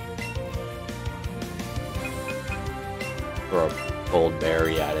 Throw a gold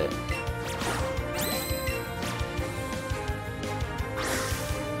berry at it.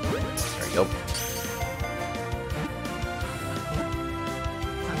 There we go.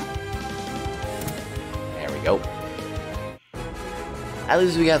 There we go. At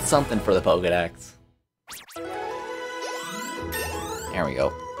least we got something for the Pokedex. There we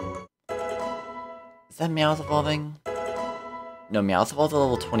go. Is that Meowth evolving? No, Meowth evolved to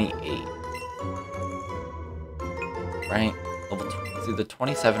level 28. Right? It's either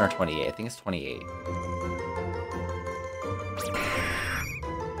 27 or 28. I think it's 28.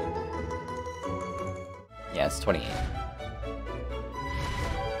 Yeah, it's 28.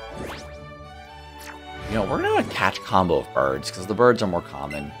 You know, we're gonna catch combo of birds, because the birds are more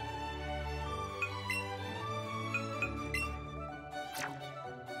common.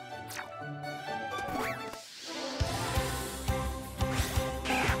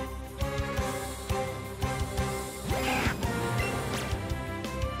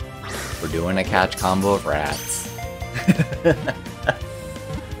 We're doing a catch combo of rats.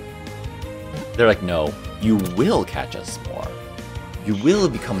 They're like, no, you will catch us more. You will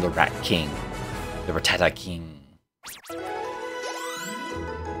become the Rat King. The Rattata King.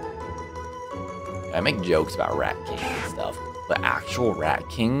 I make jokes about Rat Kings and stuff, but actual Rat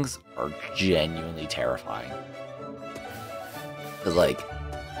Kings are genuinely terrifying. Cause like,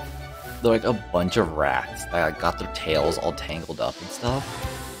 they're like a bunch of rats that got their tails all tangled up and stuff,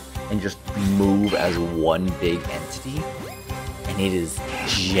 and just move as one big entity, and it is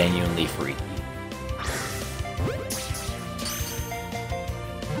genuinely freaky.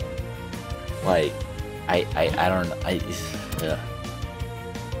 Like, I don't know,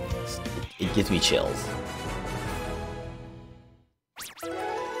 it gives me chills.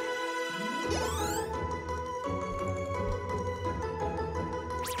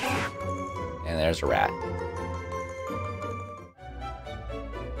 And there's a rat.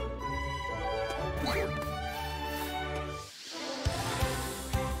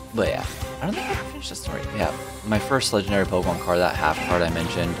 But yeah, I don't think I finished the story. Yeah, my first legendary Pokemon card, that half card I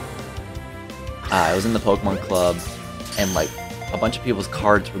mentioned. I was in the Pokemon Club, and like a bunch of people's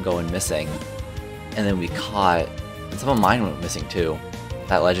cards were going missing, and then we caught, and some of mine went missing too.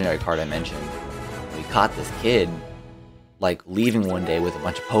 That legendary card I mentioned. We caught this kid, like leaving one day with a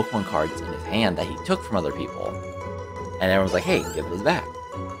bunch of Pokemon cards in his hand that he took from other people, and everyone's like, "Hey, give those back."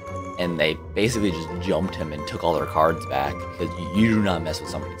 And they basically just jumped him and took all their cards back, because you do not mess with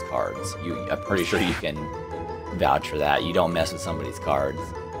somebody's cards. I'm pretty sure you can vouch for that. You don't mess with somebody's cards.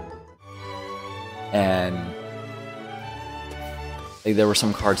 And like, there were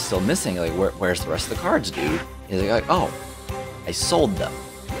some cards still missing. Like, where's the rest of the cards, dude? He's like, oh, I sold them.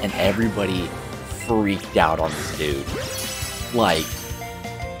 And everybody freaked out on this dude. Like,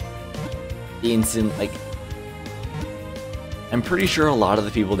 instant, like, I'm pretty sure a lot of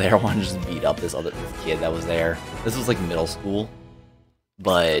the people there wanted to just beat up this kid that was there. This was like middle school.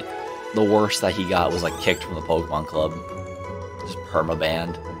 But the worst that he got was like kicked from the Pokemon Club. Just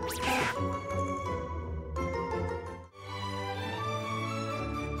permabanned.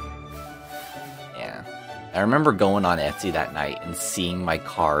 I remember going on Etsy that night and seeing my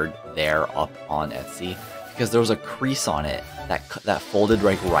card there up on Etsy, because there was a crease on it that folded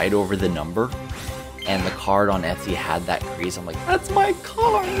like right over the number, and the card on Etsy had that crease. I'm like, that's my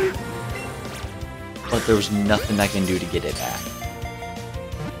card! But there was nothing I can do to get it back.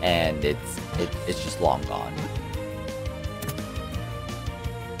 And it's just long gone.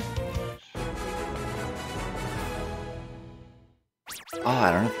 Oh,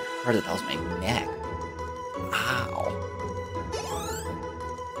 I don't know if you heard it, that was my neck. Ow.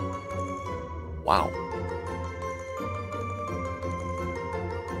 Wow.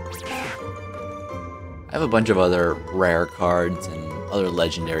 I have a bunch of other rare cards and other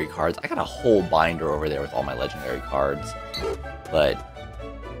legendary cards. I got a whole binder over there with all my legendary cards. But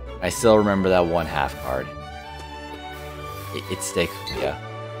I still remember that one half card. It sticks with you.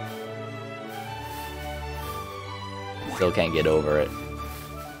 Still can't get over it.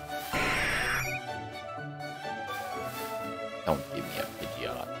 Don't give me a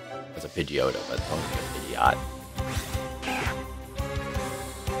Pidgeot. It's a Pidgeotto, but don't give me a Pidgeot.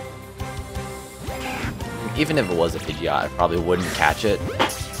 Even if it was a Pidgeot, I probably wouldn't catch it.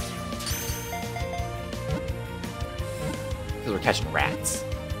 Because we're catching rats.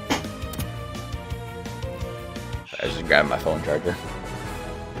 I just grabbed my phone charger.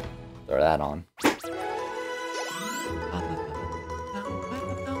 Throw that on.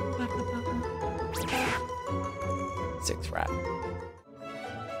 6 rat.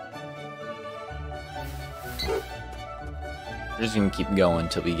 We're just gonna keep going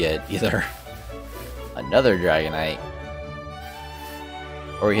until we get either another Dragonite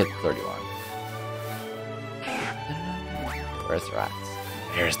or we hit the 31. Where's the rats?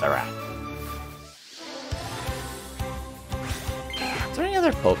 Here's the rat. Is there any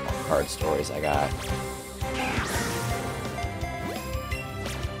other Pokemon card stories I got?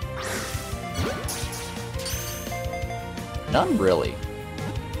 None really.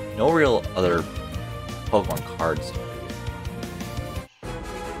 No real other Pokemon cards.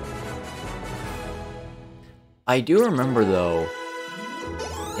 I do remember though,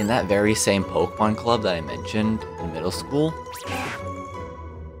 in that very same Pokemon club that I mentioned in middle school,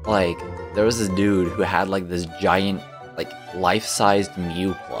 like, there was this dude who had like this giant, like, life-sized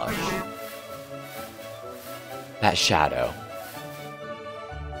Mew plush. That Shadow.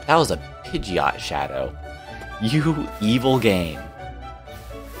 That was a Pidgeot Shadow. You evil game.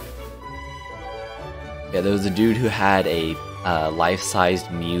 Yeah, there was a dude who had a life-sized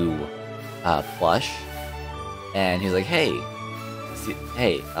Mew plush, and he was like, "Hey,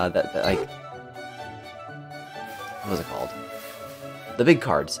 that like, what was it called? The big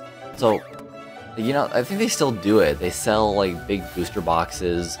cards." So, you know, I think they still do it. They sell like big booster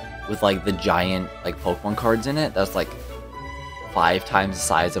boxes with like the giant like Pokemon cards in it. That's like 5 times the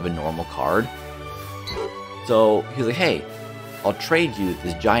size of a normal card. So he was like, "Hey, I'll trade you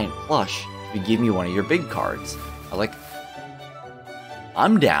this giant plush if you give me one of your big cards." I was like,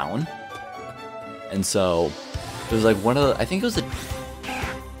 "I'm down." And so it was like one of the, I think it was a,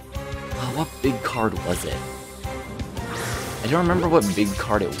 what big card was it? I don't remember what big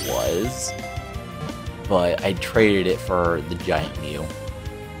card it was, but I traded it for the giant Mew.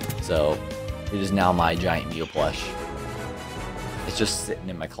 So it is now my giant Mew plush. It's just sitting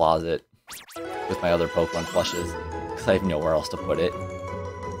in my closet with my other Pokemon plushes, because I have nowhere else to put it.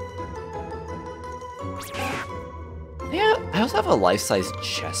 Yeah, I also have a life-size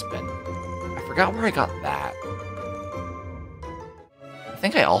Chespin. I forgot where I got that. I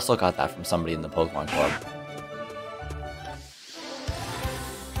think I also got that from somebody in the Pokemon Club.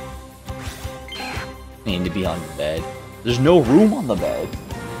 Need to be on the bed. There's no room on the bed.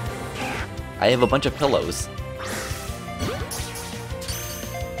 I have a bunch of pillows.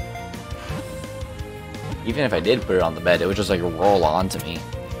 Even if I did put it on the bed, it would just like roll onto me.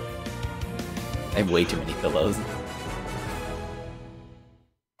 I have way too many pillows. 1,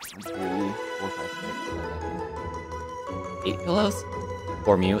 2, 3, 4, 5, 6, 7, 8 pillows?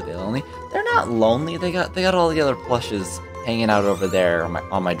 For Mew, they're lonely. They're not lonely. They got all the other plushes hanging out over there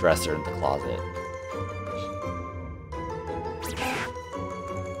on my dresser in the closet.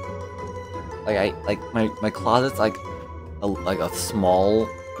 Like my closet's like a small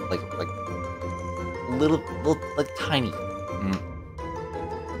like little like tiny.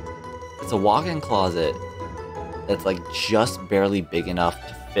 It's a walk-in closet that's like just barely big enough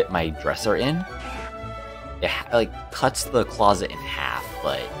to fit my dresser in. It like cuts the closet in half,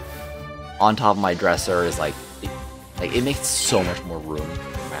 but on top of my dresser is like it makes so much more room,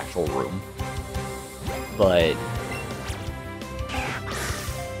 my actual room. But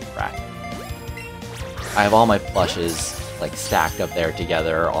right, I have all my plushes like stacked up there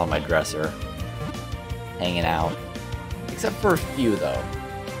together on my dresser, hanging out. Except for a few though.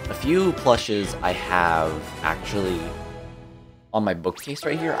 A few plushes I have actually on my bookcase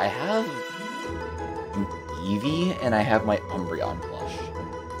right here. I have an Eevee and I have my Umbreon plush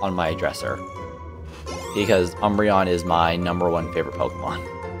on my dresser. Because Umbreon is my #1 favorite Pokemon.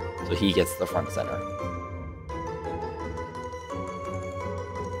 So he gets the front center.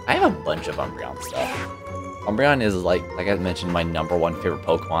 I have a bunch of Umbreon stuff. Umbreon is like I mentioned, my #1 favorite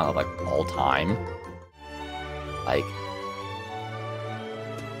Pokemon of like all time. Like,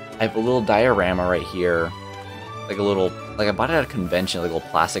 I have a little diorama right here, like a little, like I bought it at a convention, like a little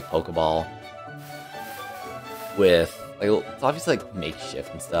plastic Pokeball with like it's obviously like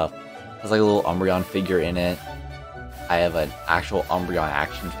makeshift and stuff. There's like a little Umbreon figure in it. I have an actual Umbreon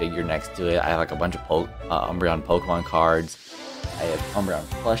action figure next to it. I have like a bunch of Umbreon Pokemon cards. I have Umbreon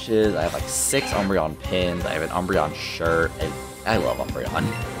plushes. I have like 6 Umbreon pins. I have an Umbreon shirt. I love Umbreon.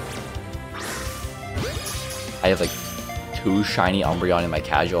 I have like 2 shiny Umbreon in my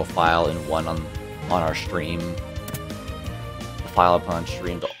casual file and 1 on our stream. The file I put on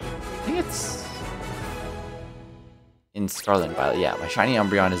stream. I think it's in Scarlet and Violet. Yeah, my shiny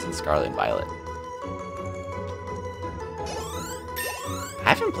Umbreon is in Scarlet and Violet. I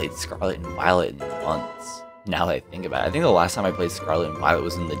haven't played Scarlet and Violet in months. Now that I think about it, I think the last time I played Scarlet and Violet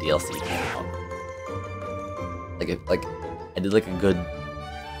was when the DLC came out. Like I did like a good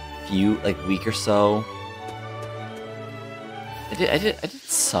week or so. I did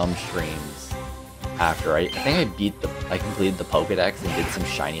some streams after. I think I completed the Pokedex and did some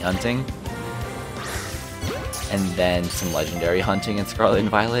shiny hunting. And then some legendary hunting in Scarlet and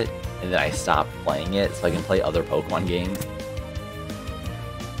Violet. And then I stopped playing it so I can play other Pokemon games.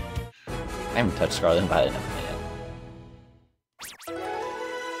 I haven't touched Scarlet and Violet in a minute.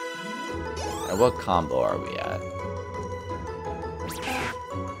 Now, what combo are we at?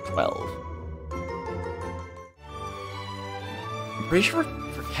 12. I'm pretty sure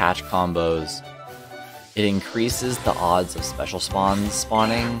for catch combos, it increases the odds of special spawns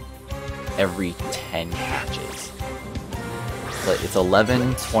spawning every 10 catches. But it's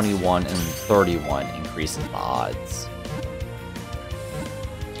 11, 21, and 31 increases the odds.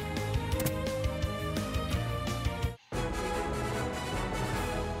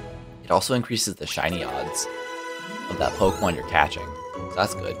 It also increases the shiny odds of that Pokemon you're catching. So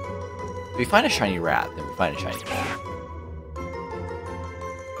that's good. If we find a shiny rat, then we find a shiny rat.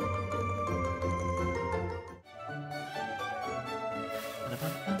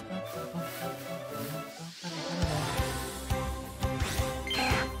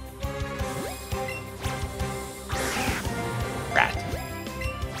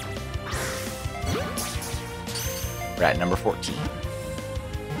 Rat number 14.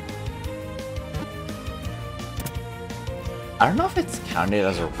 I don't know if it's counted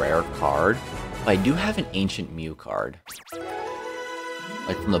as a rare card, but I do have an Ancient Mew card.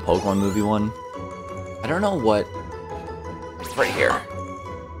 Like from the Pokemon movie one. I don't know what... It's right here.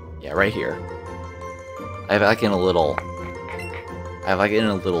 Yeah, right here. I have like in a little...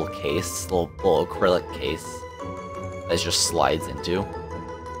 case, little acrylic case that just slides into.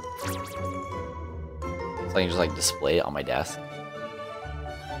 So I can just like display it on my desk.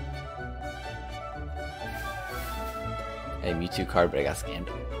 I had a Mewtwo card, but I got scammed.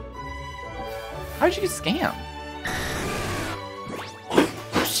 How did you get scammed?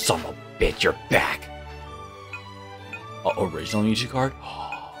 Oh, son of a bitch, you're back! Original Mewtwo card?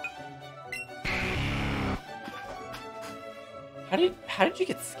 How did you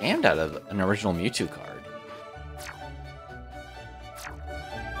get scammed out of an original Mewtwo card?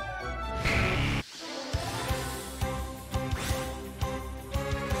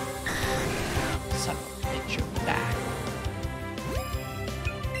 Son of a bitch, you're back.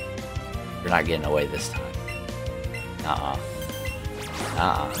 You're not getting away this time.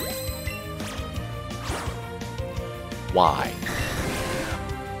 Why?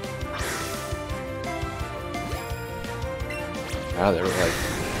 Wow, they were like,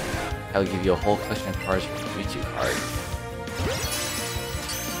 I'll give you a whole collection of cards for the Mewtwo card.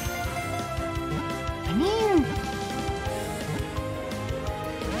 I mean,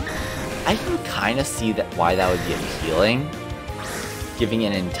 I can kind of see why that would be appealing. Giving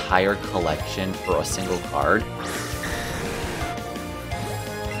an entire collection for a single card.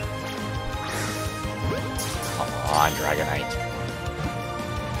 Come on, Dragonite.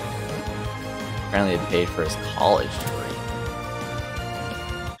 Apparently it paid for his college degree.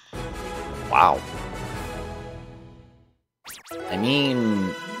 Wow. I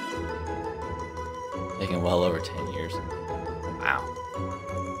mean... taking well over 10 years. Wow.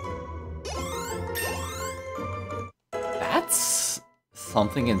 That's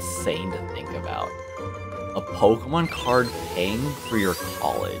something insane to think about. A Pokemon card paying for your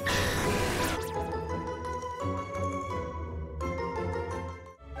college.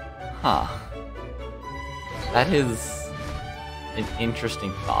 Huh. That is an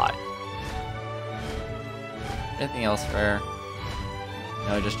interesting thought. Anything else rare?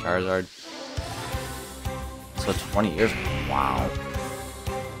 No, just Charizard. So 20 years. Wow.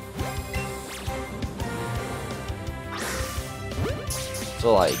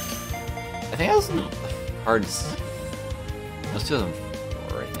 So like, I think that was the cards. That was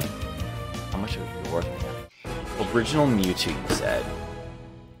 2004, I think. How much would it be worth now? Original Mewtwo, you said.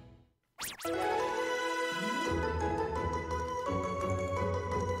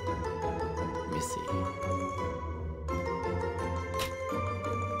 Let me see.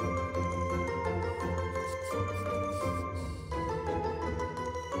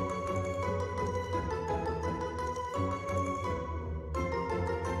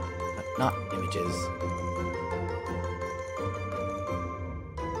 Not images.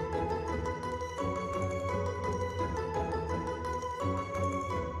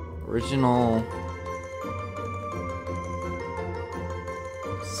 Original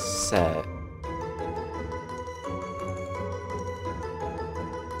set.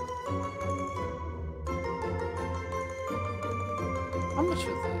 How much was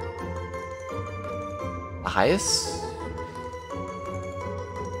it? The highest?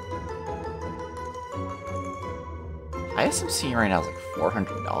 Highest I'm seeing right now is like $400,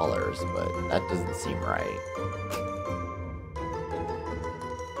 but that doesn't seem right.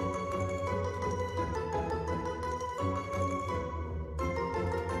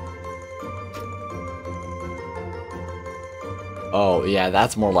 Oh, yeah,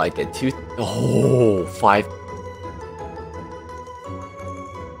 that's more like it. Five.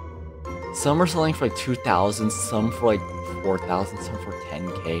 Some are selling for like 2,000, some for like 4,000, some for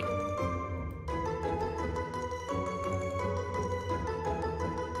 10K.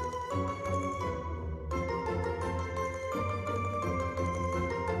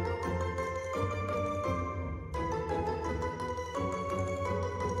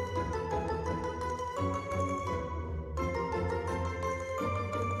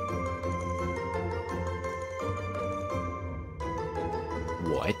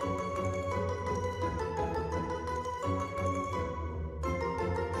 What?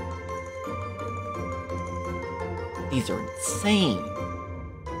 These are insane.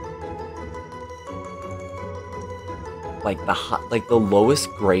 Like the lowest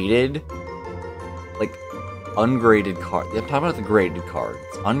graded, like ungraded card. I'm talking about the graded cards.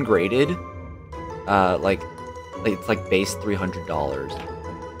 Ungraded, like it's like base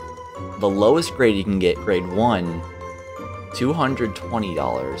 $300. The lowest grade you can get, grade 1,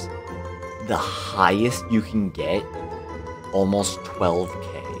 $220. The highest you can get, almost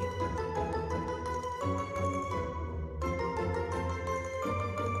 12K.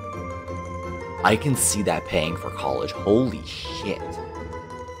 I can see that paying for college. Holy shit.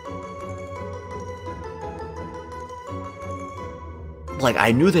 Like,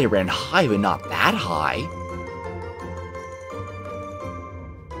 I knew they ran high, but not that high.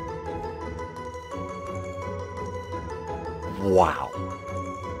 Wow.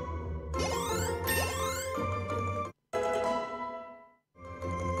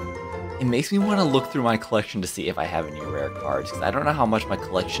 It makes me want to look through my collection to see if I have any rare cards, because I don't know how much my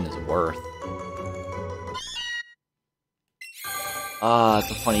collection is worth. Ah, it's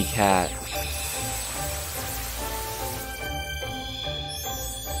a funny cat.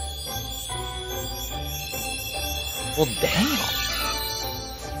 Well, damn.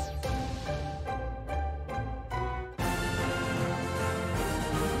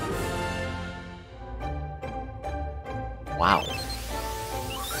 Wow.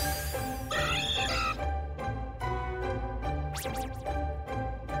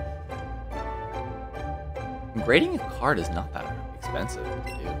 Grading a card is not that expensive to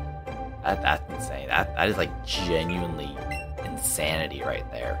do. That's insane. That is like genuinely insanity right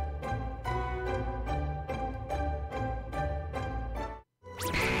there.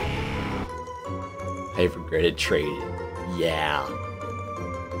 Hyper-graded trade. Yeah.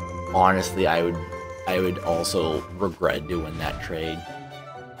 Honestly, I would also regret doing that trade.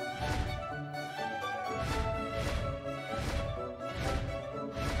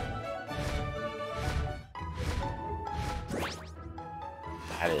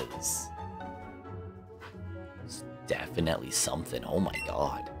 That is definitely something. Oh my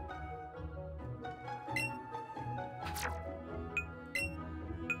god.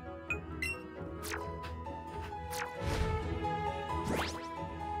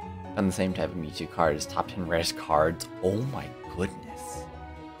 On the same type of Mewtwo card as top 10 rarest cards. Oh my goodness.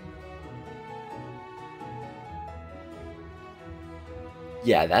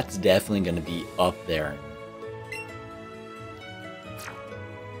 Yeah, that's definitely going to be up there.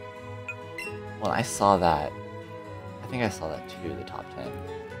 When I saw that, I think I saw that too, the top 10.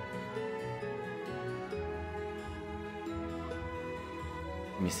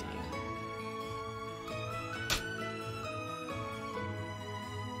 Let me see.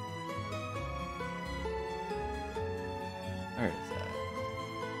 Where is that?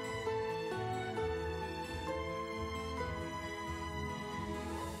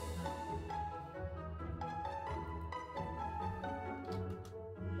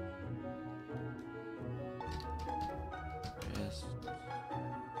 Yes.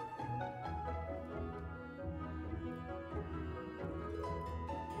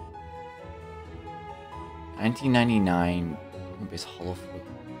 1999 base hollow flip.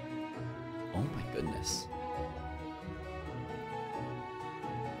 Oh my goodness.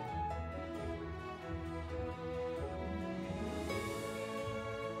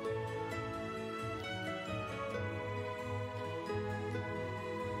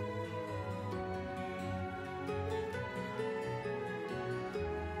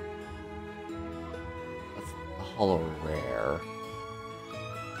 That's the hollow rare.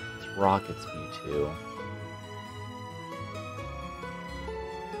 It's Rocket's Mewtwo.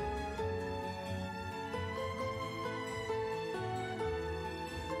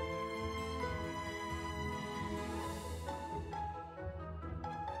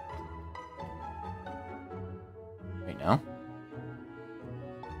 Right now?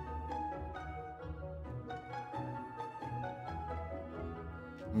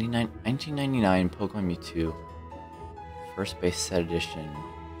 $1999 Pokemon Mewtwo. First base set edition.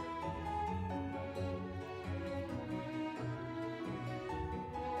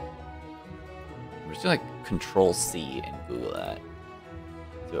 I'm just gonna like Control C and Google that.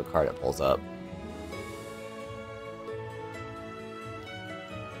 See what card it pulls up.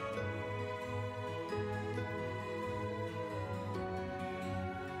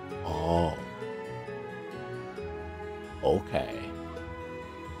 Oh. Okay.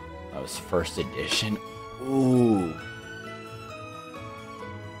 That was first edition. Ooh.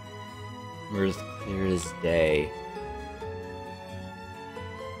 We're as clear as day.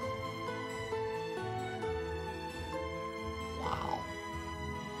 Wow.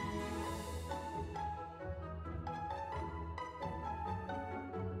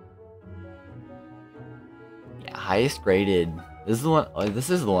 Yeah, highest graded. This is the one. Oh, this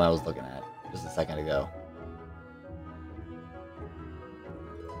is the one I was looking at just a second ago.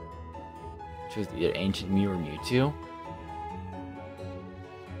 Choose either Ancient Mew or Mewtwo.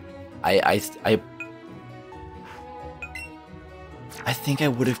 I think I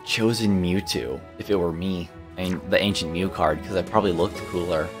would have chosen Mewtwo if it were me. I mean, the Ancient Mew card, because I probably looked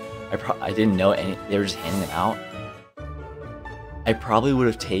cooler. I didn't know any. They were just handing them out. I probably would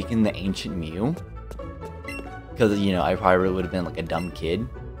have taken the Ancient Mew, because you know I probably would have been like a dumb kid.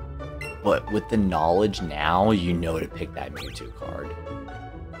 But with the knowledge now, you know to pick that Mewtwo card.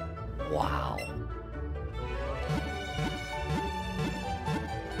 Wow.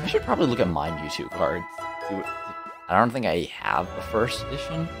 I should probably look at my Mewtwo cards. I don't think I have the first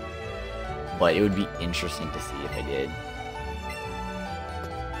edition, but it would be interesting to see if I did.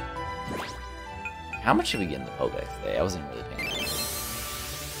 How much did we get in the Pokedex today? I wasn't really paying attention.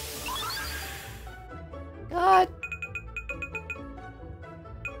 God.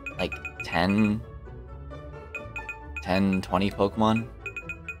 Like 10, 20 Pokemon?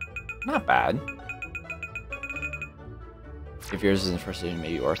 Not bad. If yours is in first edition,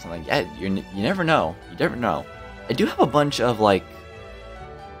 maybe, or something. Yeah, you never know. You never know. I do have a bunch of like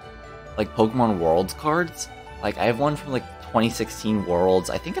Pokemon Worlds cards. Like I have one from like 2016 Worlds.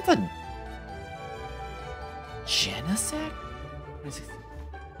 I think it's a Genesect. Let me see.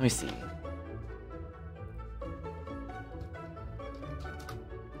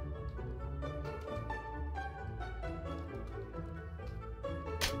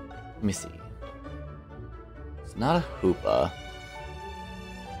 Let me see. It's not a Hoopa.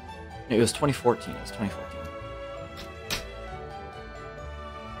 No, it was 2014. It was 2014.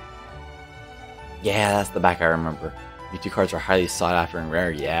 Yeah, that's the back I remember. Mewtwo cards are highly sought after and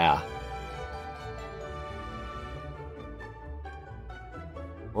rare. Yeah.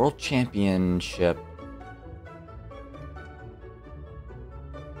 World Championship.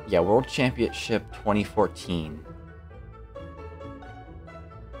 Yeah, World Championship 2014.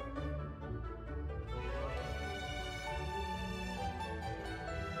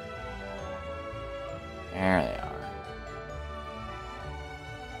 There they are.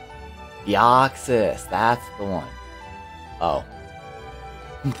 Deoxys, that's the one. Oh.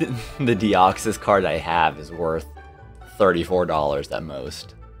 The Deoxys card I have is worth $34 at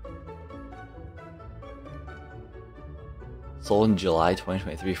most. Sold in July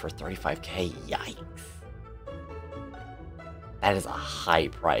 2023 for $35K. Yikes. That is a high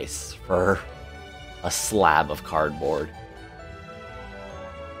price for a slab of cardboard.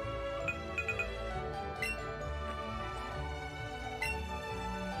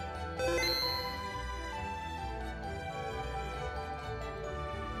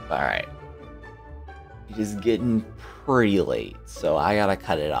 Alright. It is getting pretty late, so I gotta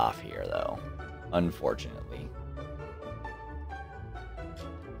cut it off here, though. Unfortunately.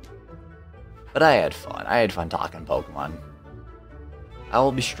 But I had fun. I had fun talking Pokemon. I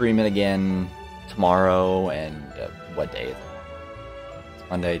will be streaming again tomorrow, and what day is it? It's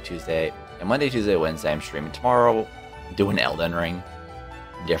Monday, Tuesday. And Monday, Tuesday, Wednesday, I'm streaming. Tomorrow, doing Elden Ring.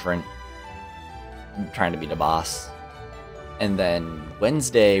 Different. I'm trying to be the boss. And then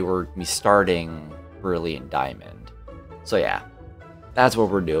Wednesday, we're gonna be starting Brilliant Diamond. So yeah, that's what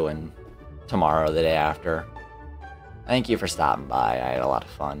we're doing tomorrow, the day after. Thank you for stopping by. I had a lot of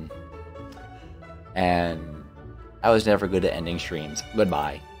fun. And I was never good at ending streams.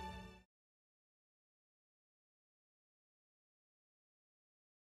 Goodbye.